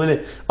मान्दिनँ मैले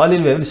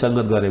अलिअलि भए पनि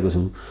सङ्गत गरेको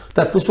छु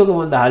तर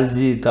पुष्पकमल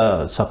दाहालजी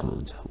त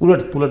सक्नुहुन्छ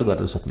उलट पुलट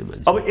गर्न सक्ने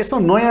मान्छे अब यसमा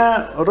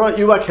नयाँ र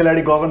युवा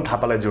खेलाडी गगन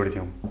थापालाई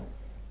जोडिदिउँ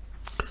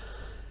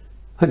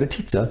होइन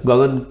ठिक छ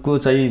गगनको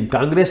चाहिँ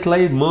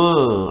काङ्ग्रेसलाई म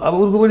अब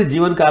उनको पनि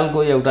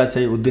जीवनकालको एउटा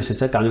चाहिँ उद्देश्य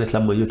छ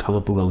काङ्ग्रेसलाई म यो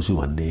ठाउँमा पुगाउँछु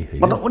भन्ने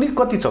मतलब उनी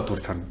कति चतुर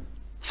छन्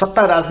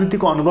सत्ता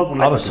राजनीतिको अनुभव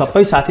अब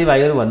सबै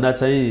साथीभाइहरू भन्दा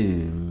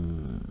चाहिँ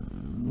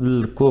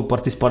को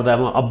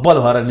प्रतिस्पर्धामा अब्बल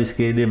भएर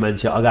निस्किने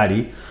मान्छे अगाडि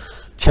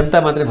क्षमता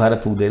मात्रै भएर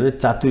पुग्दैन,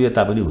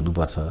 चातुर्यता पनि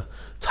हुनुपर्छ।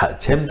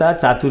 क्षमता,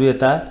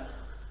 चातुर्यता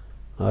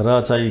र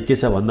चाहिँ के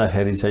छ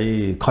भन्दाखेरि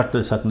चाहिँ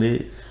खट्न सक्ने।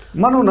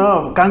 मानौँ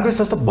न काङ्ग्रेस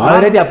जस्तो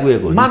भएर त्यहाँ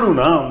पुगेको, मानौँ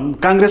न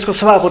काङ्ग्रेसको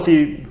सभापति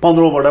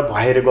 15बाट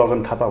भएर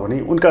गगन थापा भने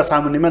उनका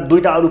सामुन्नेमा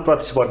दुईटा अरू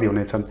प्रतिस्पर्धी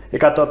हुनेछन्,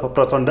 एकातर्फ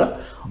प्रचण्ड,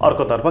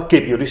 अर्कोतर्फ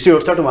केपी ओली।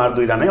 स्योर उहाँहरू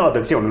दुईजना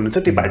अध्यक्ष हुनुहुन्छ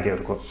ती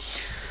पार्टीहरूको,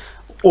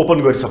 ओपन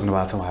गरिसक्नु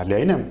भएको छ उहाँहरूले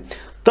होइन।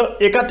 त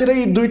एकातिर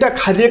यी दुईटा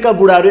खारिएका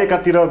बुढाहरू,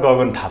 एकातिर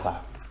गगन थापा,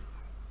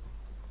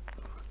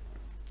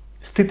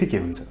 स्थिति के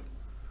हुन्छ?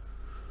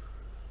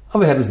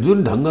 अब हेर्नु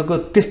जुन ढङ्गको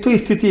त्यस्तो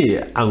स्थिति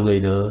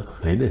आउँदैन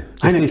होइन,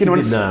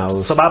 किनभने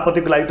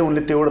सभापतिको लागि त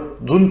उनले त्यो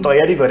एउटा जुन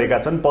तयारी गरेका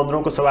छन्,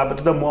 15को सभापति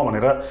त म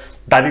भनेर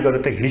दाबी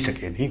गरेर त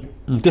हिँडिसके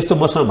नि। त्यस्तो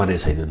मसँग भने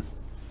छैनन्,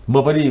 म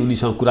पनि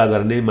उनीसँग कुरा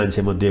गर्ने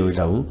मान्छे मध्ये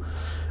एउटा हुँ।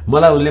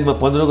 मलाई उनले म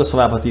 15को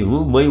सभापति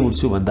हुँ, मै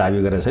उठ्छु भन्ने दाबी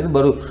गरेका छैन,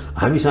 बरु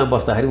हामीसँग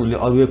बस्दाखेरि उनले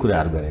अरूकै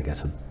कुराहरू गरेका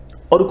छन्।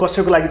 अरू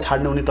कसैको लागि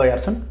छाड्न उनी तयार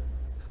छन्?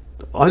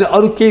 होइन,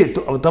 अरू केही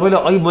तपाईँले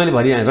अघि मैले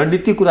भने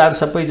रणनीतिक कुराहरू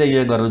सबै चाहिँ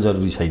यहाँ गर्न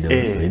जरुरी छैन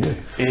होइन।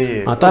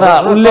 तर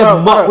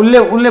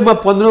उनले म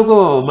 15को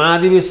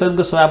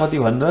महाधिवेशनको सभापति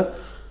भनेर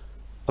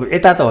अब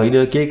यता त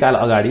होइन, केही काल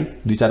अगाडि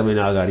 2-4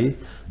 महिना अगाडि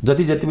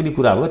जति पनि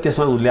कुरा हो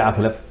त्यसमा उनले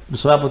आफूलाई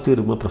सभापतिको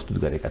रूपमा प्रस्तुत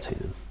गरेका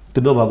छैनन्।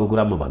 त्यो नभएको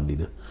कुरा म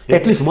भन्दिनँ,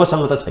 एटलिस्ट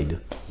मसँग त छैन,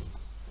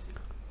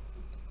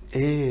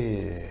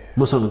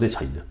 मसँग चाहिँ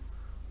छैन।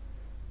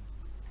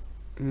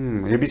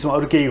 यो बिचमा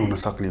अरू केही हुन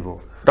सक्ने भयो?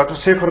 डाक्टर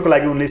शेखरको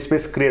लागि उनले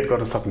स्पेस क्रिएट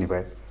गर्न सक्ने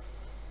भए?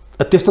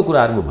 त्यस्तो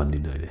कुराहरू म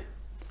भन्दिनँ अहिले।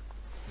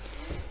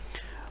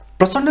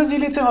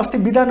 प्रचण्डजीले चाहिँ अस्ति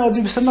विधान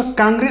अधिवेशनमा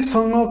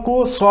काङ्ग्रेससँगको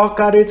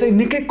सहकार्य चाहिँ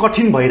निकै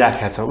कठिन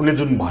भइराखेको छ। उनले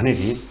जुन भने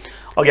नि,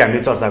 अघि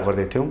हामीले चर्चा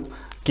गर्दै थियौँ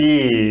कि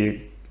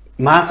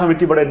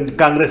महासमितिबाट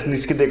काङ्ग्रेस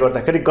निस्किँदै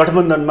गर्दाखेरि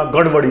गठबन्धनमा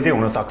गडबडी चाहिँ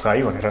हुनसक्छ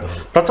है भनेर।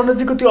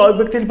 प्रचण्डजीको त्यो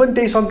अभिव्यक्तिले पनि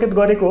त्यही सङ्केत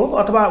गरेको हो,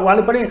 अथवा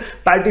उहाँले पनि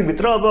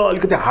पार्टीभित्र अब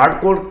अलिकति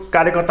हार्डकोर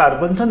कार्यकर्ताहरू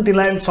पनि छन्,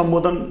 तिनलाई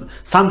सम्बोधन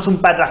सामसुम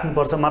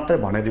पारिराख्नुपर्छ मात्रै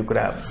भनेर यो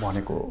कुरा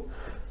भनेको हो?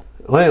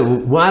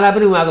 उहाँलाई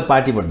पनि उहाँको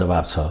पार्टीबाट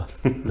दबाब छ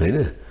होइन,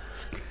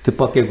 त्यो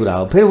पक्कै कुरा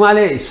हो। फेरि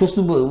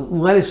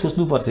उहाँले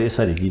सोच्नुपर्छ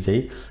यसरी कि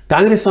चाहिँ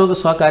काङ्ग्रेससँगको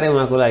सहकार्य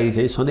उहाँको लागि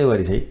चाहिँ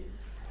सधैँभरि चाहिँ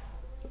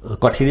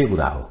कठिनै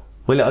कुरा हो।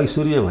 मैले अघि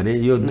सुरुमा भने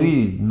यो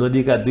दुई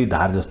नदीका दुई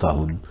धार जस्ता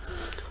हुन्।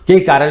 केही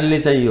कारणले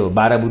चाहिँ यो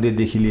 12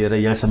 बुँदेदेखि लिएर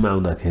यहाँसम्म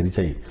आउँदाखेरि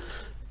चाहिँ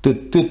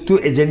त्यो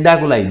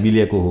एजेन्डाको लागि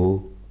मिलेको हो।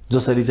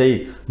 जसरी चाहिँ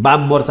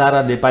वाम मोर्चा र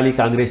नेपाली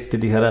काङ्ग्रेस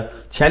त्यतिखेर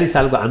 46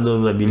 सालको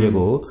आन्दोलनमा मिलेको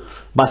हो,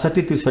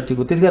 62-63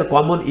 को त्यतिखेर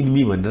कमन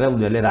इन्मी भनेर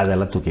उनीहरूले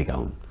राजालाई तोकेका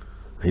हुन्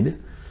होइन।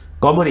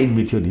 कमन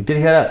इन्मी थियो नि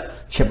त्यतिखेर।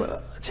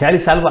 46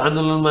 सालको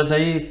आन्दोलनमा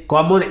चाहिँ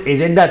कमन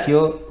एजेन्डा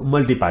थियो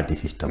मल्टी पार्टी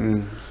सिस्टम।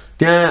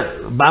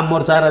 त्यहाँ वाम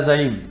मोर्चा र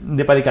चाहिँ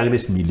नेपाली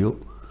काङ्ग्रेस मिल्यो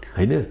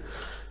होइन।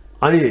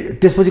 अनि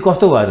त्यसपछि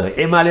कस्तो भयो त,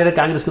 एमाले र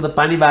काङ्ग्रेसको त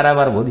पानी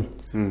बाराबार भयो नि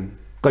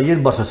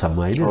कैयन वर्षसम्म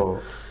होइन।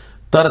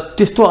 तर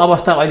त्यस्तो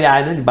अवस्था अहिले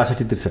आएन नि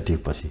 62-63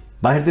 पछि।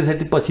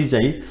 62-63 पछि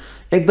चाहिँ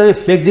एकदमै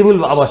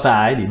फ्लेक्जिबल अवस्था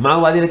आयो नि।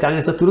 माओवादी र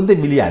काङ्ग्रेस त तुरुन्तै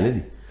मिलिहाल्यो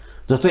नि।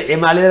 जस्तो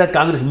एमाले र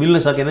काङ्ग्रेस मिल्न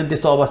सकेन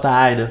त्यस्तो अवस्था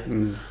आएन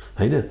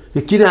होइन।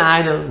 यो किन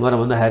आएन भनेर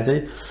भन्दाखेरि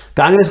चाहिँ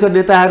काङ्ग्रेसको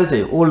नेताहरू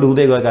चाहिँ ओल्ड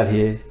हुँदै गएका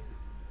थिए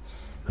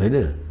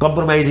होइन,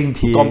 कम्प्रोमाइजिङ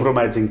थिए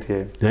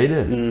होइन।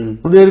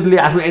 उनीहरूले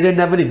आफ्नो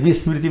एजेन्डा पनि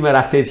विस्मृतिमा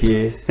राख्दै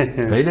थिए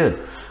होइन।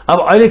 अब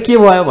अहिले के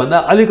भयो भन्दा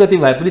अलिकति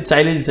भए पनि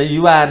च्यालेन्ज चाहिँ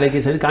युवाहरूले के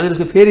छ भने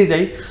काङ्ग्रेसको फेरि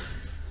चाहिँ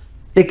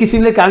एक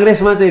किसिमले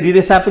काङ्ग्रेसमा चाहिँ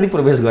रिनेसा पनि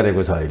प्रवेश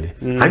गरेको छ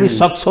अहिले। हामी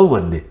सक्छौँ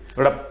भन्ने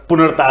एउटा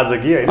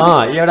पुनर्ताजगी होइन,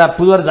 एउटा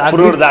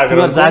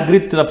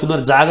पुनर्जागृत र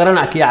पुनर्जागरण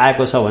के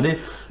आएको छ भने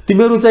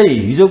तिमीहरू चाहिँ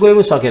हिजो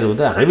गएको सकेनौ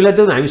त, हामीलाई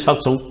देऊ न, हामी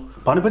सक्छौँ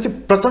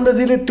भनेपछि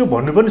प्रचण्डजीले त्यो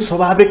भन्नु पनि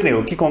स्वाभाविक नै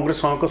हो कि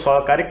कङ्ग्रेससँगको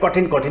सहकार्य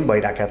कठिन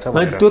भइराखेको छ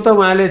भनेर। त्यो त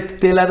उहाँले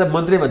त्यसलाई त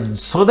मन्त्री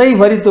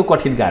सधैँभरि त्यो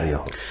कठिन कार्य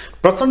हो।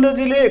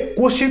 प्रचण्डजीले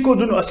कोशीको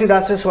जुन अस्ति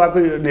राष्ट्रिय सभाको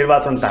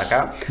निर्वाचन ताका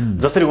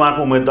जसरी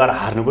उहाँको उम्मेदवार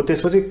हार्नुभयो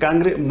त्यसपछि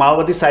काङ्ग्रेस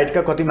माओवादी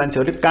साइडका कति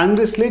मान्छेहरूले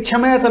काङ्ग्रेसले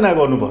क्षमायाचना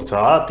गर्नुपर्छ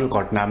त्यो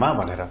घटनामा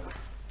भनेर।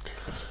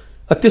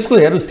 त्यसको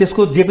हेर्नुहोस्,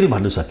 त्यसको जे पनि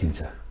भन्न सकिन्छ।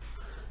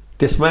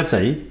 त्यसमा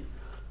चाहिँ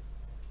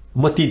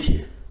म ती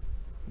थिएँ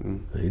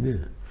होइन।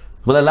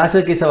 मलाई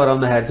लाग्छ के छ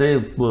भन्दाखेरि चाहिँ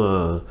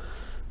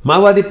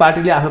माओवादी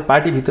पार्टीले आफ्नो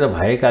पार्टीभित्र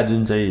भएका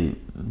जुन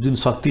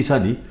शक्ति छ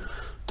नि,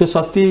 त्यो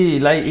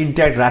शक्तिलाई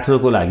इन्ट्याक्ट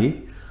राख्नको लागि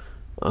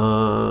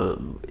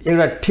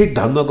एउटा ठिक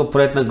ढङ्गको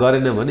प्रयत्न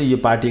गरेन भने यो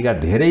पार्टीका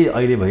धेरै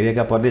अहिले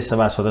भइरहेका प्रदेश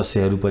सभा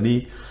सदस्यहरू पनि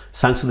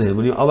सांसदहरू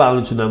पनि अब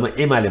आउने चुनावमा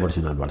एमालेबाट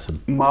चुनाव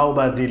लड्छन्।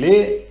 माओवादीले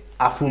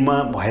आफूमा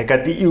भएका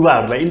ती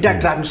युवाहरूलाई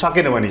इन्ट्याक्ट राख्न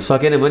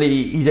सकेन भने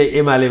यी चाहिँ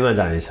एमालेमा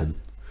जानेछन्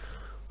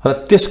र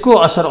त्यसको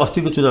असर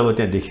अस्तिको चुनावमा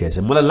त्यहाँ देखिएको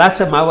छ। मलाई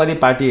लाग्छ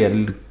माओवादी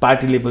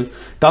पार्टीले पनि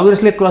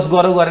काङ्ग्रेसले क्रस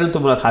गरेन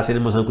त्यो मलाई थाहा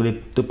छैन, मसँग कुनै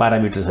त्यो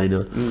पारामिटर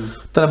छैन।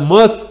 तर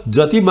म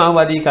जति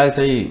माओवादीका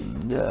चाहिँ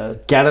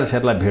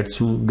क्याडर्सहरूलाई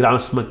भेट्छु,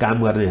 ग्राउन्ड्समा काम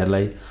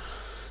गर्नेहरूलाई,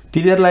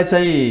 तिनीहरू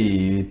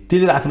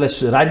आफूलाई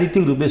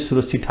राजनीतिक रूपले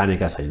सुरक्षित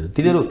ठानेका छैनन्।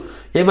 तिनीहरू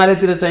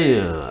एमालेतिर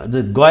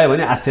चाहिँ गयो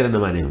भने आश्चर्य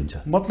नमाने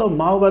हुन्छ। मतलब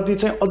माओवादी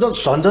चाहिँ अझ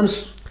झन्झन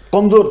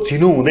कमजोर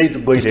छिनो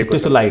हुँदै गइरहेको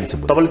त्यस्तो लागेको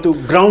छ। तपाईँले त्यो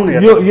ग्राउन्ड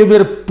यो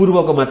मेरो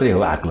पूर्वको मात्रै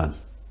हो आकलन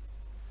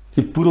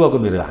यो पूर्वको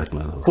मेरो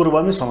आकलन हो।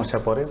 पूर्वमै समस्या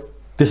पर्यो,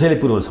 त्यसैले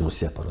पूर्वमा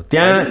समस्या पर्यो।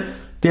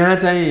 त्यहाँ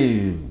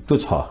चाहिँ त्यो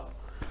छ,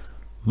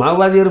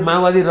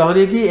 माओवादी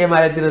रहने कि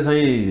एमालेतिर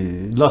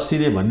चाहिँ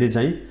लस्सिने भन्ने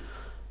चाहिँ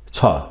छ।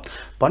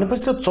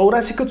 भनेपछि त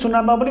 84 को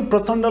चुनावमा पनि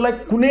प्रचण्डलाई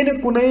कुनै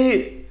न कुनै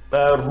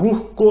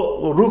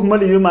रुख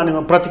मैले यो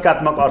मानेमा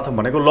प्रतीकात्मक अर्थ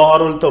भनेको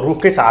लहरोले त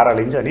रुखकै सहारा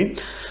लिन्छ नि,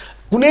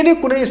 कुनै न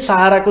कुनै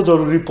सहाराको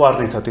जरुरी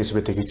पर्नेछ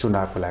त्यसबेदेखि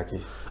चुनावको लागि।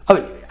 अब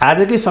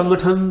आजकै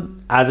सङ्गठन,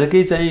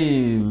 आजकै चाहिँ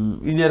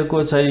यिनीहरूको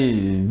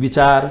चाहिँ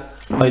विचार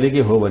अहिले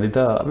के हो भने त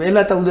अब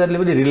यसलाई त उनीहरूले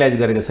पनि रियलाइज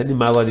गरेका छन् नि,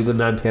 माओवादीको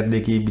नाम फेर्ने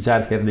कि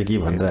विचार फेर्ने कि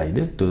भनेर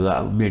होइन, त्यो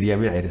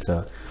मिडियामै आइरहेछ।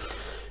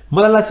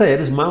 मलाई लाग्छ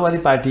हेर्नुहोस्, माओवादी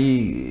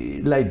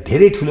पार्टीलाई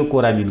धेरै ठुलो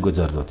कोरामिनको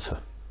जरुरत छ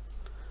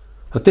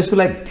र त्यसको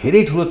लागि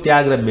धेरै ठुलो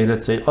त्याग र मेहनत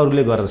चाहिँ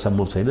अरूले गरेर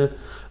सम्भव छैन,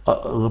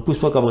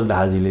 पुष्पकमल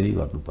दाहालजीले नै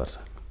गर्नुपर्छ।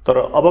 तर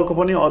अबको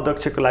पनि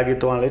अध्यक्षको लागि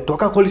त उहाँले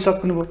ढोका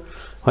खोलिसक्नुभयो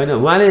होइन?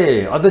 उहाँले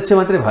अध्यक्ष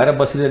मात्रै भएर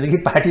बसिरहने कि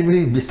पार्टी पनि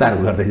विस्तार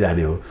गर्दै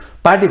जाने हो?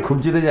 पार्टी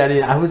खुम्चिँदै जाने,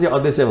 आफू चाहिँ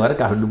अध्यक्ष भएर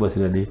काठमाडौँ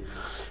बसिरहने?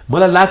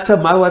 मलाई लाग्छ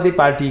माओवादी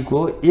पार्टीको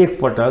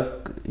एकपटक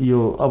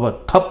यो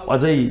अब थप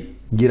अझै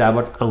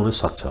गिरावट आउन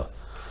सक्छ।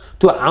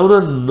 त्यो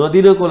आउन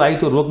नदिनको लागि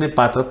त्यो रोक्ने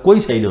पात्र कोही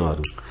छैन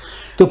अरू।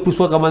 त्यो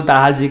पुष्पकमल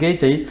दाहालजीकै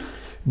चाहिँ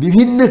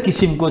विभिन्न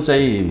किसिमको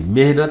चाहिँ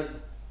मेहनत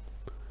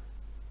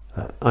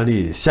अनि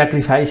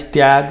स्याक्रिफाइस,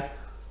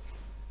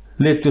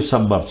 त्यागले त्यो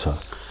सम्भव छ।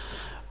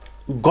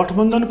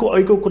 गठबन्धनको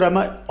ऐको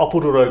कुरामा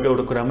अपुरो रहेको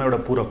एउटा कुरामा एउटा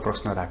पूरक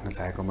प्रश्न राख्न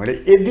चाहेको मैले,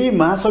 यदि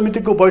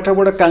महासमितिको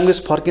बैठकबाट काङ्ग्रेस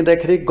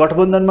फर्किँदाखेरि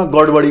गठबन्धनमा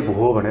गडबडी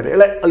भयो भनेर,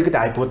 यसलाई अलिकति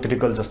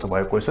हाइपोथेटिकल जस्तो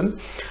भयो क्वेसन,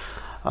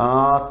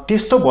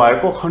 त्यस्तो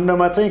भएको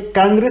खण्डमा चाहिँ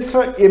काङ्ग्रेस र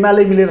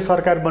एमाले मिलेर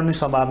सरकार बन्ने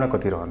सम्भावना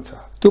कति रहन्छ?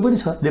 त्यो पनि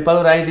छ,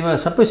 नेपालको राजनीतिमा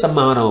सबै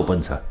सम्भावना ओपन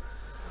छ।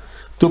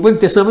 त्यो पनि,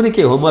 त्यसमा पनि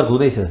के होमवर्क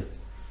हुँदैछ?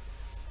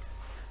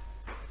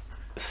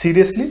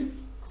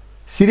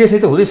 सिरियसली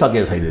त हुनै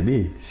सकेको छैन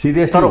नि,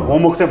 सिरियस तर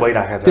होमवर्क चाहिँ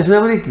भइरहेको छ।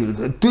 त्यसमा पनि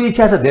त्यो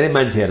इच्छा छ धेरै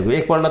मान्छेहरूको,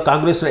 एकपल्ट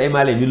काङ्ग्रेस र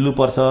एमाले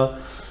मिल्नुपर्छ,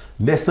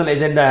 नेसनल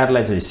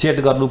एजेन्डाहरूलाई चाहिँ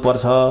सेट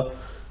गर्नुपर्छ,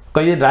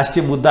 कहिले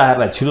राष्ट्रिय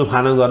मुद्दाहरूलाई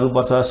छिनोफानो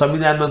गर्नुपर्छ,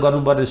 संविधानमा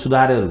गर्नुपर्ने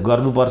सुधारहरू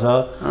गर्नुपर्छ,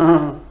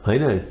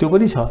 होइन? त्यो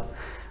पनि छ।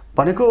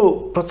 भनेको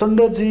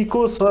प्रचण्डजीको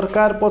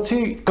सरकारपछि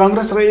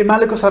काङ्ग्रेस र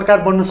एमालेको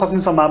सरकार बन्न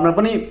सक्ने सम्भावना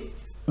पनि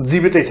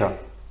जीवितै छ।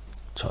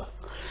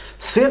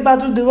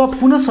 शेरबहादुर देउवा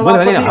पुनः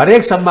सभापति,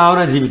 हरेक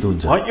सम्भावना जीवित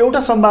हुन्छ। एउटा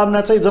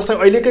सम्भावना चाहिँ जस्तै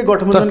अहिलेकै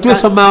गठबन्धन, त्यो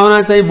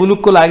सम्भावना चाहिँ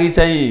मुलुकको लागि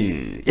चाहिँ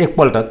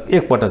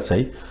एकपटक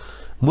चाहिँ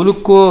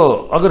मुलुकको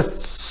अगर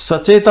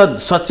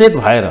सचेत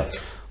भएर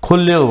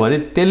खोल्ने हो भने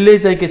त्यसले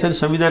चाहिँ के छ,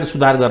 संविधान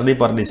सुधार गर्नै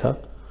पर्नेछ,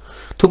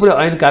 थुप्रै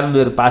ऐन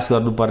कानुनहरू पास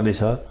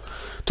गर्नुपर्नेछ,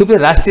 थुप्रै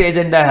राष्ट्रिय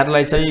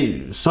एजेन्डाहरूलाई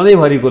चाहिँ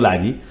सधैँभरिको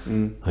लागि,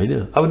 होइन?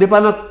 अब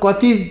नेपालमा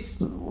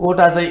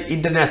कतिवटा चाहिँ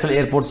इन्टरनेसनल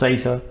एयरपोर्ट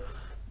चाहिन्छ,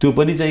 त्यो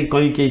पनि चाहिँ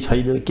कहीँ केही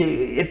छैन।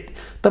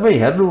 तपाईँ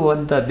हेर्नुभयो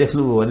भने त,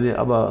 देख्नुभयो भने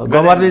अब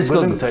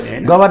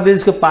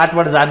गभर्नेन्सको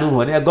पार्टबाट जानुभयो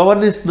भने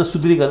गभर्नेन्स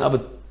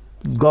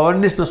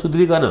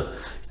नसुध्रिकन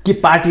के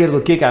पार्टीहरूको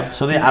के काम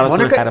सधैँ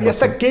आलोचना खाएर बस्छ।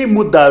 यस्ता केही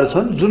मुद्दाहरू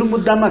छन् जुन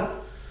मुद्दामा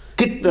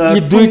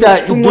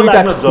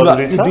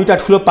दुईटा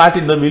ठुलो पार्टी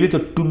नमिली त्यो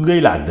टुङ्गै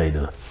लाग्दैन।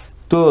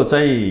 त्यो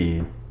चाहिँ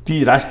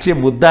ती राष्ट्रिय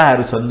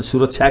मुद्दाहरू छन्,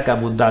 सुरक्षाका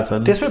मुद्दा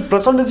छन्। त्यसमै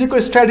प्रचण्डजीको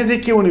स्ट्राटेजी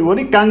के हुने भयो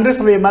नि,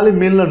 काङ्ग्रेस र एमाले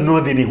मिल्न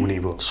नदिने हुने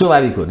भयो।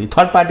 स्वाभाविक हो नि,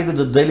 थर्ड पार्टीको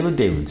जहिले पनि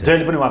त्यही हुन्छ,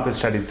 जहिले पनि उहाँको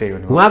स्ट्राटेजी त्यही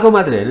हुने। उहाँको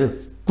मात्रै होइन,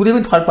 कुनै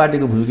पनि थर्ड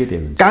पार्टीको भूमिका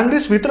त्यही हुन्छ।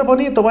 काङ्ग्रेसभित्र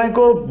पनि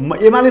तपाईँको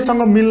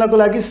एमालेसँग मिल्नको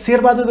लागि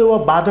शेरबहादुर देउवा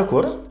बाधक हो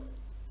र?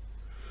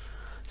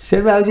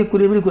 शेरबहादुरजी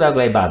कुनै पनि कुराको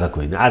लागि बाधक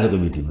होइन आजको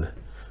मितिमा,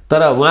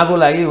 तर उहाँको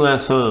लागि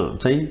उहाँसँग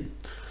चाहिँ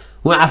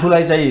उहाँ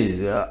आफूलाई चाहिँ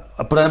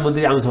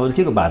प्रधानमन्त्री आउँछ भने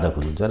के को बाधक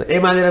हुनुहुन्छ र?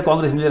 एमाले र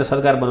कङ्ग्रेस मिलेर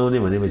सरकार बनाउने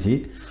भनेपछि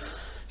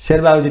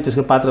शेरबहादुरजी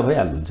त्यसको पात्र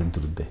भइहाल्नुहुन्छ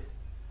तुरुन्तै।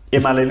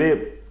 एमाले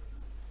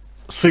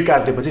स्वीकार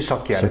दिएपछि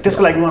सकिहाल्यो,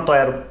 त्यसको लागि उहाँ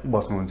तयार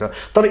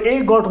बस्नुहुन्छ। तर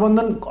यही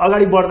गठबन्धन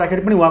अगाडि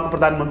बढ्दाखेरि पनि उहाँको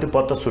प्रधानमन्त्री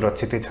पद त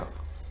सुरक्षितै छ।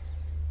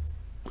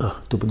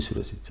 त्यो पनि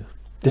सुरक्षित छ।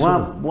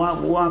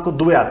 उहाँको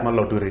दुवै हातमा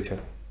लट्टु रहेछ।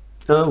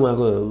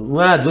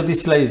 उहाँ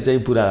ज्योतिषलाई चाहिँ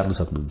पुरा गर्न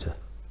सक्नुहुन्छ।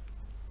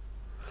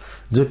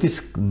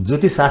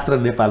 ज्योतिष शास्त्र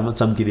नेपालमा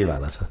चम्किने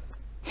वाला छ।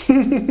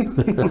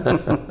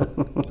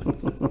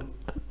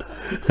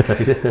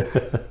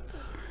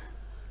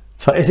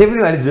 यसै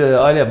पनि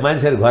अहिले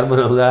मान्छेहरू घर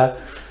बनाउँदा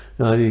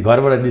अनि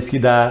घरबाट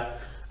निस्किँदा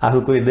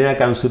आफ्नो कुनै नयाँ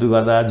काम सुरु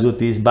गर्दा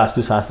ज्योतिष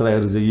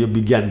वास्तुशास्त्रहरू चाहिँ यो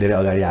विज्ञान धेरै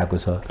अगाडि आएको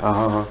छ।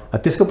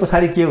 त्यसको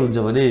पछाडि के हुन्छ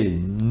भने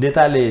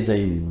नेताले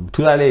चाहिँ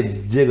ठुलाले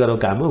जे गरौँ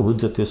काम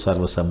हुन्छ त्यो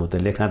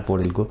सर्वसम्मत लेखनाथ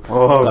पौडेलको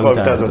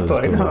कविता जस्तो।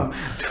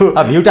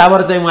 अब भ्यू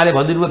टावर चाहिँ उहाँले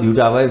भनिदिनु भयो,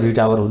 भ्यू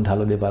टावर हुन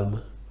थाल्यो नेपालमा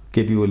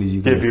केपी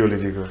ओलीजीको।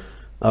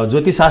 अब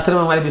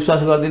ज्योतिषशास्त्रमा उहाँले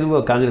विश्वास गरिदिनु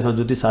भयो, काङ्ग्रेसमा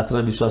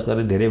ज्योतिषशास्त्रमा विश्वास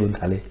गर्ने धेरै हुन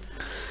थाले,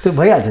 त्यो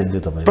भइहाल्छ नि। त्यो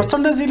तपाईँ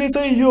प्रचण्डजीले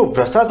चाहिँ यो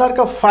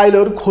भ्रष्टाचारका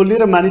फाइलहरू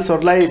खोलेर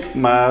मानिसहरूलाई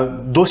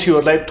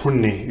दोषीहरूलाई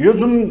थुन्ने यो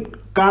जुन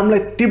कामलाई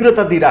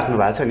तीव्रता दिइराख्नु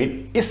भएको छ नि,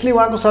 यसले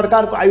उहाँको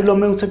सरकारको आयु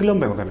लम्ब्याउँछ कि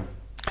लम्ब्याउँदैन?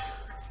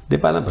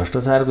 नेपालमा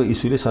भ्रष्टाचारको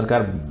इस्युले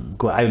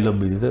सरकारको आयु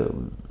लम्बिने त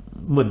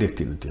म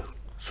देख्दिनँ। त्यो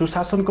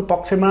सुशासनको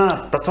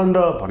पक्षमा प्रचण्ड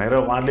भनेर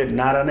उहाँले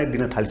नारा नै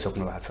दिन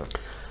थालिसक्नु भएको छ।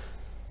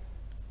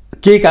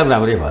 केही काम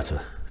राम्रै भएछ,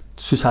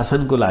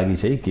 सुशासनको लागि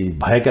चाहिँ के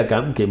भएका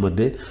काम के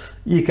मध्ये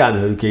यी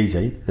कामहरू केही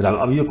चाहिँ र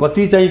अब यो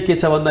कति चाहिँ के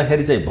छ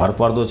भन्दाखेरि चाहिँ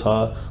भरपर्दो छ,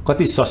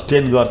 कति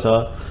सस्टेन गर्छ,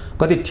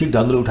 कति ठिक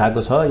ढङ्गले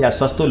उठाएको छ या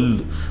सस्तो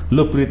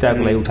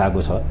लोकप्रियताको लागि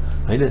उठाएको छ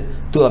हैन,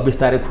 त्यो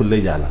बिस्तारै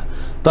खुल्दै जाला।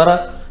 तर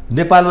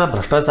नेपालमा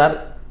भ्रष्टाचार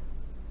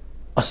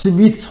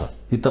असीमित छ।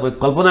 यो तपाईँ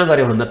कल्पना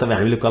गरे भन्दा, तपाईँ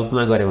हामीले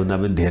कल्पना गरे भन्दा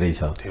पनि धेरै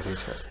छ।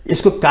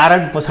 यसको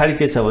कारण पछाडि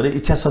के छ भने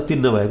इच्छा शक्ति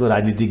नभएको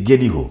राजनीतिक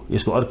गेनी हो,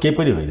 यसको अरू केही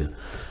पनि होइन।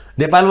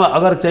 नेपालमा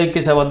अगर चाहिँ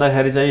के छ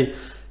भन्दाखेरि चाहिँ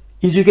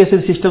एजुकेसन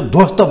सिस्टम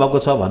ध्वस्त भएको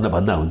छ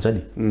भन्दा हुन्छ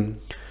नि,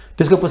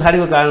 त्यसको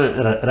पछाडिको कारण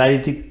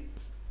राजनीतिक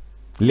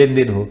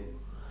लेनदेन हो।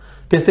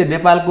 त्यस्तै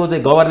नेपालको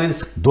चाहिँ गभर्नेन्स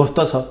ध्वस्त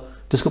छ,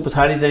 त्यसको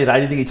पछाडि चाहिँ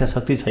राजनीतिक इच्छा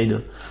शक्ति छैन।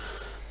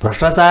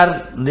 भ्रष्टाचार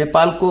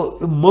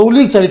नेपालको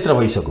मौलिक चरित्र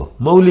भइसक्यो,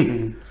 मौलिक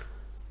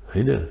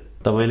हैन।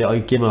 तपाईँले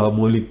अघि केमा हो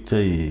मौलिक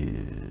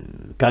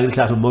चाहिँ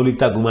काङ्ग्रेसले आफ्नो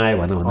मौलिकता गुमायो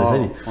भनेर भन्दैछ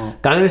नि,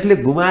 काङ्ग्रेसले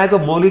गुमाएको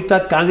मौलिकता,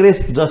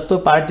 काङ्ग्रेस जस्तो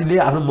पार्टीले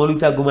आफ्नो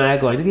मौलिकता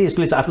गुमाएको होइन कि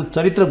यसले आफ्नो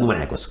चरित्र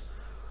गुमाएको छ।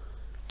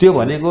 त्यो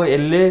भनेको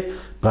यसले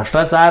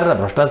भ्रष्टाचार र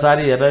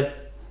भ्रष्टाचारीहरूलाई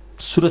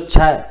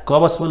सुरक्षा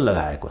कवच पनि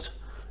लगाएको छ।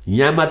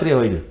 यहाँ मात्रै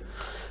होइन,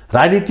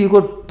 राजनीतिको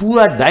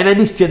पुरा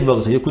डाइनामिक्स चेन्ज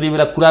भएको छ। यो कुनै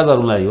बेला कुरा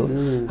गरौँला, यो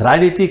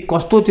राजनीति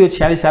कस्तो थियो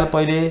 46 साल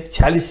पहिले,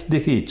 46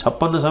 देखि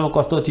 56 सम्म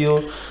कस्तो थियो,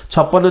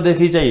 56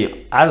 देखि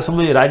चाहिँ आजसम्म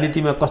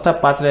राजनीतिमा कस्ता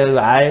पात्रहरू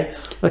आए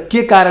र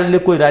के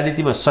कारणले कोही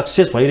राजनीतिमा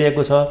सक्सेस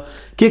भइरहेको छ,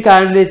 के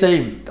कारणले चाहिँ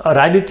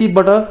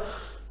राजनीतिबाट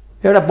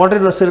एउटा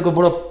बटन रसेलको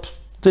बडो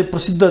चाहिँ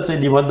प्रसिद्ध चाहिँ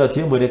निबन्ध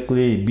थियो, मैले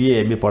कुनै बिए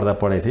एमए पढ्दा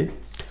पढेको थिएँ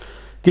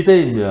कि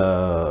चाहिँ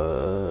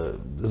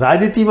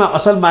राजनीतिमा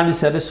असल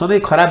मानिसहरूले सधैँ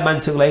खराब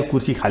मान्छेको लागि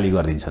कुर्सी खाली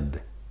गरिदिन्छन्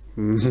रे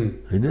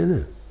होइन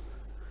होइन।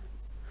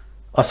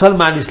 असल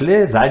मानिसले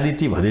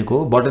राजनीति भनेको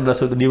बटन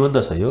रसेलको निबन्ध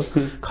छ यो,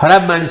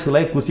 खराब मानिसको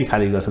लागि कुर्सी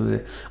खाली गर्छन् रे।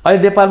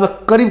 अहिले नेपालमा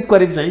करिब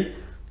करिब चाहिँ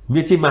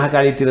मेची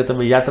महाकालीतिर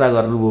तपाईँ यात्रा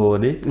गर्नुभयो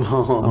भने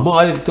म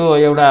अहिले त्यो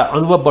एउटा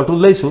अनुभव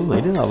बटुल्दैछु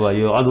होइन। अब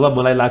यो अनुभव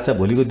मलाई लाग्छ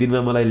भोलिको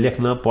दिनमा मलाई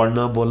लेख्न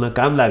पढ्न बोल्न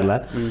काम लाग्ला।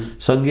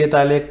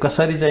 संघीयताले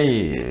कसरी चाहिँ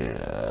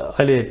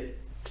अहिले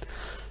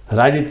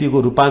राजनीतिको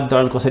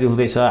रूपान्तरण कसरी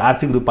हुँदैछ,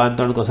 आर्थिक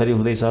रूपान्तरण कसरी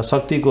हुँदैछ,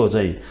 शक्तिको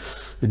चाहिँ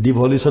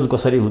डिभोल्युसन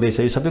कसरी हुँदैछ,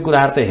 यो सबै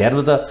कुराहरू त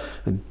हेर्न त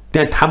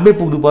त्यहाँ ठाममै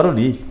पुग्नु पर्यो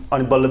नि,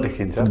 अनि बल्ल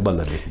देखिन्छ,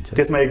 बल्ल देखिन्छ।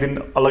 त्यसमा एक दिन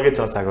अलग्गै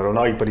चर्चा गरौँ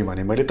अघि पनि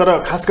भने मैले।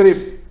 तर खास गरी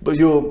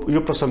यो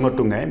प्रसङ्ग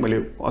टुङ्गाएँ मैले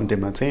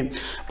अन्त्यमा चाहिँ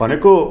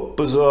भनेको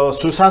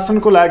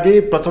सुशासनको लागि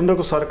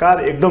प्रचण्डको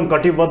सरकार एकदम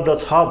कटिबद्ध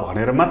छ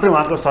भनेर मात्र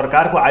उहाँको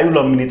सरकारको आयु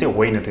लम्बिने चाहिँ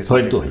होइन। त्यसो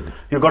होइन,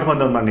 यो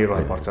गठबन्धनमा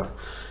निर्भर पर्छ।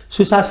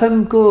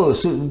 सुशासनको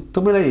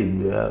तपाईँलाई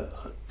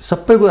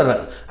सबै कुरा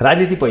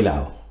राजनीति पहिला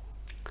हो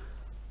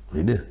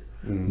होइन,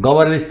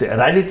 गभर्नेन्स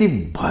राजनीति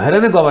भएर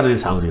नै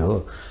गभर्नेन्स आउने हो।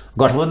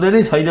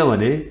 गठबन्धनै छैन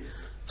भने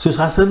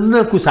सुशासन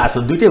र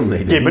कुशासन दुइटै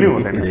हुँदैन, केही पनि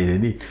हुँदैन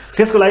नि।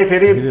 त्यसको लागि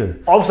फेरि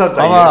अवसर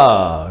चाहियो।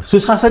 अब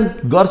सुशासन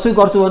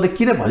गर्छु भने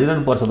किन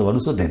भनिरहनु पर्छ त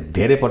भन्नुहोस् त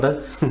धेरै पटक,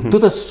 त्यो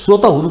त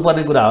स्वतः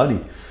हुनुपर्ने कुरा हो नि।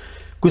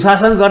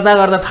 कुशासन गर्दा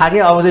गर्दा थाके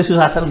अब चाहिँ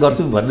सुशासन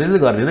गर्छु भन्ने नै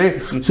गर्ने नै।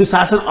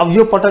 सुशासन अब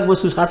यो पटक म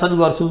सुशासन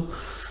गर्छु,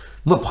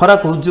 म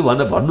फरक हुन्छु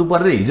भनेर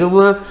भन्नुपर्ने। हिजो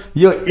म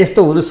यो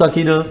यस्तो हुन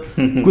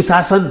सकिनँ,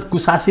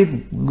 कुशासित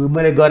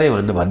मैले गरेँ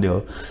भनेर भन्ने हो।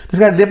 त्यस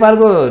कारण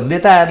नेपालको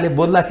नेताहरूले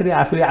बोल्दाखेरि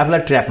आफूलाई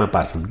ट्र्यापमा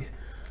पार्छन् कि,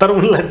 तर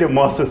उनलाई त्यो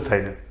महसुस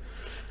छैन।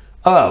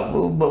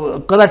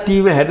 अब कता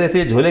टिभीमा हेर्दै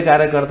थिएँ झोले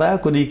कार्यकर्ता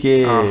कुनै के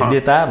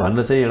नेता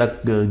भनेर चाहिँ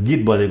एउटा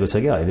गीत बनेको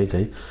छ क्या अहिले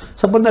चाहिँ।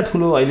 सबभन्दा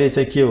ठुलो अहिले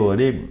चाहिँ के हो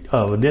भने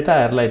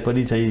नेताहरूलाई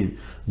पनि चाहिँ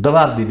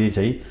दबाब दिने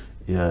चाहिँ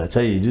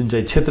जुन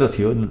चाहिँ क्षेत्र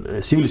थियो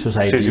सिभिल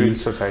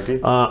सोसाइटी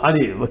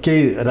अनि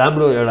केही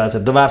राम्रो एउटा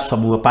चाहिँ दबाब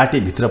समूह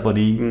पार्टीभित्र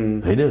पनि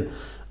होइन।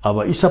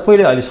 अब यी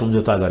सबैले अहिले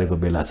सम्झौता गरेको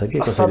बेला छ कि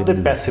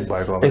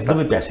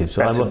एकदमै प्यासिभ छ।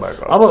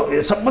 अब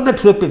सबभन्दा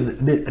ठुलो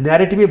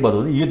न्यारेटिभै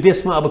बनाउने यो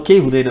देशमा अब केही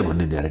हुँदैन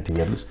भन्ने न्यारेटिभ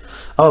हेर्नुहोस्।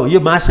 अब यो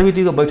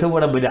महासमितिको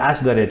बैठकबाट मैले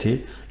आश गरेको थिएँ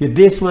यो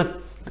देशमा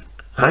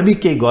हामी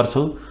केही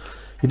गर्छौँ,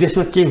 यो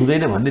देशमा केही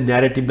हुँदैन भन्ने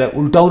न्यारेटिभलाई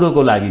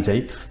उल्टाउनको लागि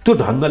चाहिँ त्यो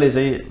ढङ्गले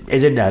चाहिँ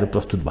एजेन्डाहरू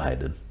प्रस्तुत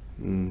भएनन्।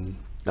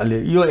 अहिले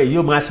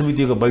यो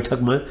महासमितिको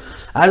बैठकमा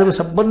आजको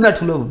सबभन्दा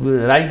ठुलो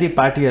राजनीतिक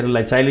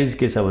पार्टीहरूलाई च्यालेन्ज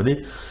के छ भने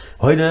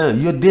होइन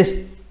यो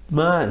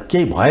देशमा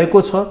केही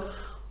भएको छ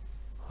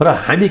र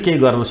हामी केही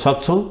गर्न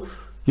सक्छौँ,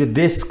 यो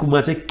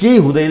देशकोमा चाहिँ केही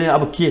हुँदैन,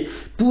 अब के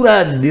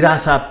पुरा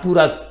निराशा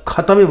पुरा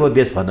खतमै भयो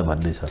देश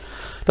भन्ने छ।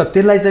 तर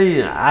त्यसलाई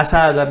चाहिँ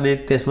आशा गर्ने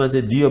त्यसमा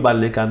चाहिँ दियो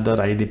बाल्ने काम त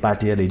राजनीतिक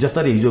पार्टीहरूले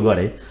जसरी हिजो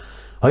गरे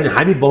होइन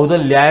हामी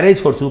बहुदल ल्याएरै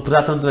छोड्छौँ,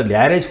 प्रजातन्त्र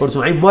ल्याएरै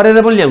छोड्छौँ, हामी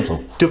मरेर पनि ल्याउँछौँ,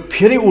 त्यो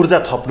फेरि ऊर्जा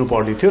थप्नु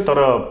पर्ने थियो। तर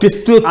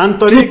त्यस्तो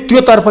आन्तरिक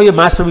त्योतर्फ यो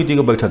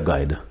महासमितिको बैठक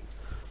गएन।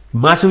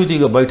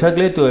 महासमितिको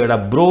बैठकले त्यो एउटा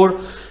ब्रोड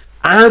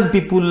आम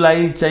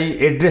पिपुललाई चाहिँ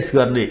एड्रेस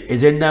गर्ने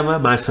एजेन्डामा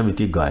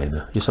महासमिति गएन।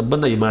 यो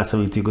सबभन्दा यो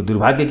महासमितिको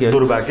दुर्भाग्य चाहिँ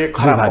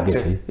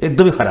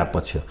एकदमै खराब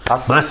पक्ष।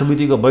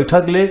 महासमितिको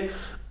बैठकले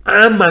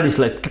आम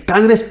मानिसलाई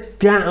काङ्ग्रेस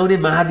त्यहाँ आउने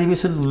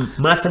महाधिवेशन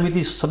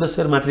महासमिति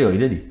सदस्यहरू मात्रै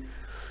होइन नि,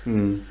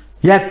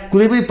 या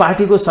कुनै पनि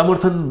पार्टीको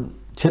समर्थन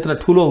क्षेत्र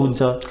ठुलो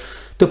हुन्छ,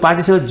 त्यो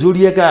पार्टीसँग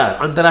जोडिएका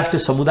अन्तर्राष्ट्रिय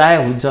समुदाय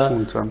हुन्छ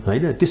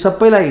होइन, ती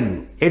सबैलाई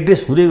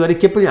एड्रेस हुने गरी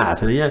के पनि आएको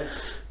छैन। यहाँ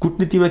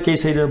कूटनीतिमा केही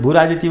छैन,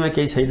 भूराजनीतिमा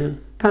केही छैन,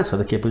 कहाँ छ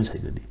त? केही पनि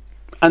छैन नि।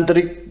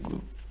 आन्तरिक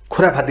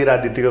खुराफाती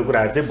राजनीतिको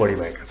कुराहरू चाहिँ बढी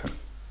भएका छन्।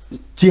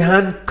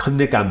 चिहान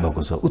खन्ने काम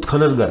भएको छ,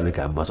 उत्खनन गर्ने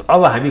काम भएको छ।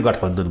 अब हामी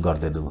गठबन्धन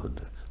गर्दैनौँ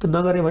भनेर त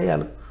नगरे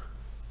भइहाल्यो।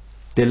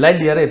 त्यसलाई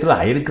लिएर यत्रो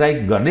हाई एन्ड क्राई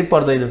गर्नै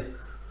पर्दैन।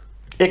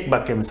 एक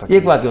वाक्यमा सकिन्छ।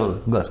 एक वाक्यमा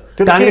गर।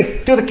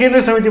 त्यो त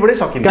केन्द्रीय समितिबाटै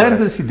सकिन्छ।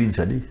 काङ्ग्रेसले सिद्धिन्छ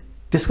नि।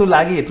 त्यसको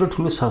लागि यत्रो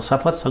ठुलो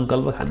शपथ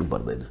सङ्कल्प खानु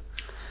पर्दैन।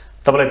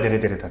 तपाईँलाई धेरै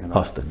धेरै धन्यवाद।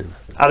 हस्, धन्यवाद।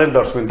 आदरणीय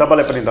दर्शकबिन,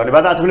 तपाईँलाई पनि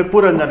धन्यवाद। आज हामीले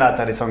पुरञ्जन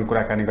आचार्यसँग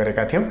कुराकानी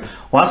गरेका थियौँ।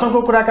 उहाँसँगको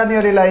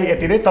कुराकानीहरूलाई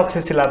यति नै।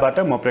 तक्षशिलाबाट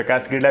म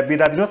प्रकाश गिरीलाई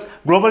बिदा दिनुहोस्।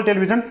 ग्लोबल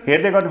टेलिभिजन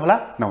हेर्दै गर्नुहोला।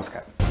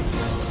 नमस्कार।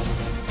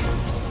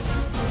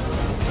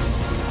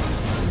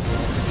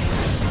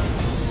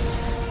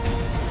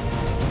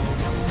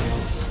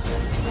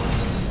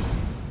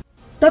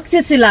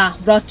 Takshashila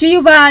brought to you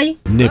by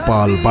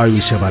Nepal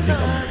वायु सेवा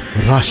निगम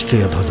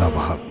राष्ट्रिय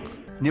ध्वजावाहक।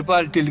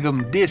 नेपाल टेलिकम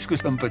देशको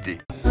सम्पत्ति।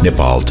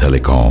 नेपाल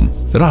टेलिकम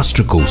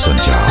राष्ट्रको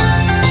सञ्चार।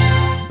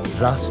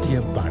 राष्ट्रिय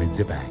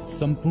वाणिज्य बैंक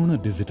सम्पूर्ण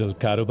डिजिटल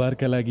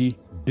कारोबारका लागि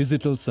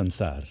डिजिटल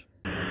संसार।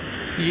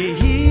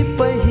 यही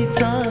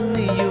पहिचान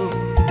यो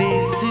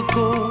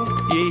देशको,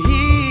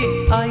 यही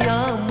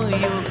आयाम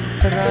यो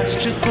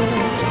राष्ट्रको,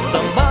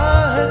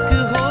 संवाहक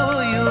हो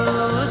यो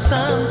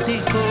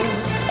शान्तिको,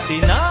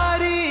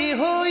 चिनारी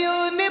हो यो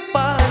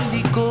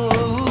नेपालीको,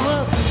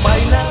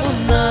 पाइला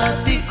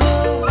उन्नतिको,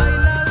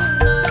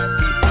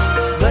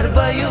 गर्व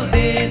यो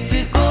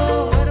देशको,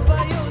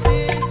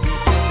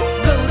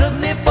 गौरव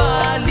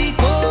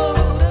नेपालीको,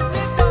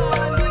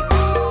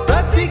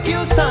 प्रतीक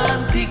यो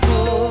शान्तिको।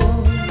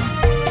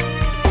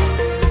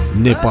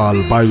 नेपाल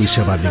वायु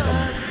सेवा निगम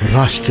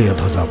राष्ट्रिय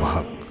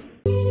ध्वजावाहक।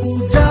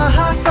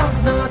 जहाँ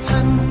सपना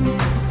छन्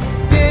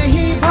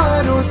त्यही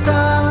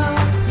भरोसा,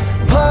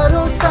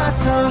 भरोसा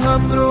छ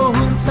हाम्रो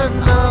हुन्छन्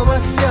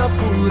अवश्य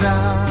पुरा।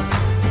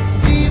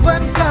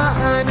 जीवनका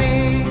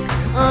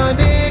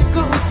अनेक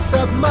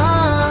उत्सवमा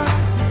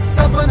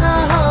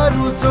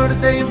सपनाहरू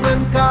जोड्दै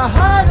मनका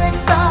हरेक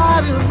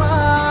तारमा,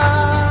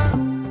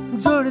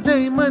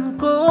 जोड्दै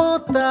मनको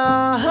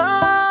तार,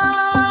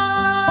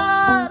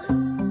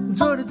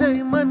 जोड्दै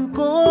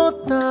मनको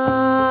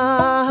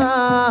तार।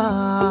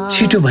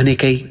 छिटो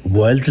भनेकै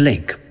वर्ल्ड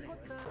लिङ्क।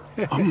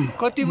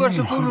 कति वर्ष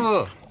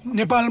पुग्नुभयो?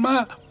 नेपालमा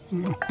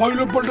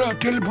पहिलोपल्ट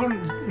टेलिफोन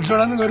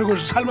जडान गरेको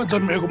सालमा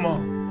जन्मेको म।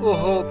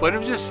 ओहो,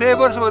 भनेपछि 100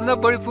 वर्षभन्दा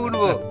बढी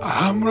पुग्नुभयो।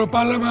 हाम्रो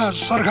पालामा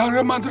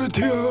सरकारको मात्र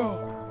थियो।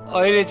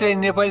 अहिले चाहिँ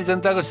नेपाली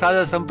जनताको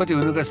साझा सम्पत्ति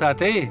हुनुका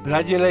साथै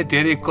राज्यलाई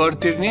धेरै कर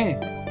तिर्ने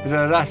र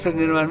राष्ट्र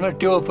निर्माणमा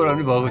टेवा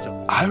पुर्याउने भएको छ।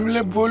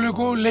 हामीले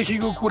बोलेको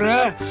लेखेको कुरा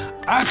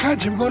आँखा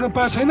झिम्काउन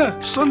पाएको छैन,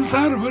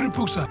 संसारभरि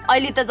पुग्छ।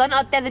 अहिले त झन्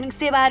अत्याधुनिक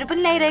सेवाहरू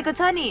पनि ल्याइरहेको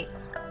छ नि।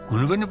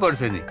 हुनु पनि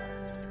पर्छ नि।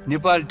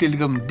 नेपाल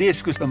टेलिकम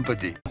देशको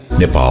सम्पत्ति।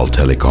 नेपाल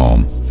टेलिकम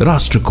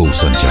राष्ट्रको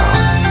सञ्चार।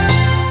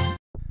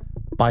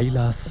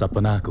 पाइला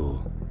सपनाको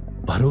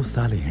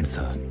भरोसाले हिँड्छ।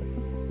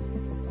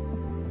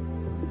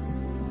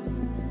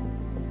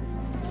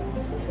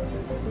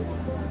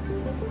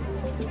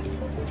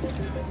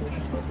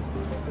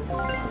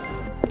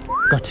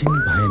 कठिन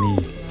भए नि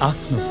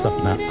आफ्नो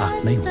सपना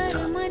आफ्नै हुन्छ।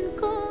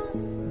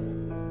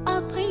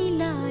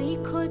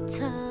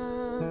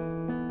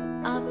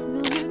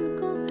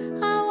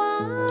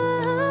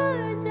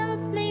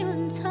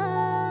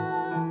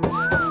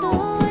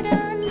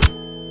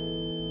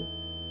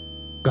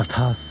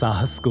 कथा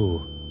साहसको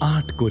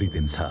आँट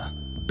कोरिदिन्छ,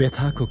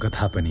 व्यथाको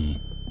कथा पनि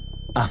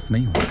आफ्नै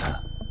हुन्छ।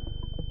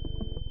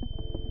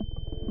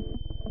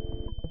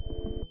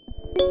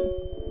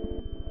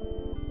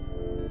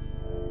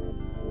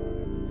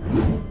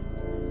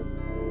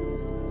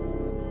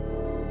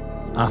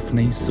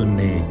 आफ्नै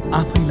सुन्ने,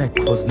 आफैलाई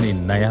खोज्ने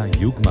नयाँ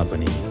युगमा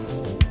पनि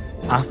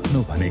आफ्नो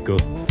भनेको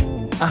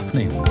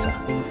आफ्नै हुन्छ।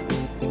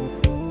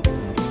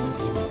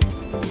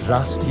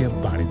 राष्ट्रिय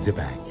वाणिज्य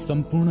बैंक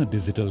सम्पूर्ण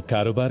डिजिटल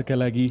कारोबारका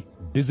लागि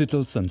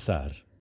डिजिटल संसार।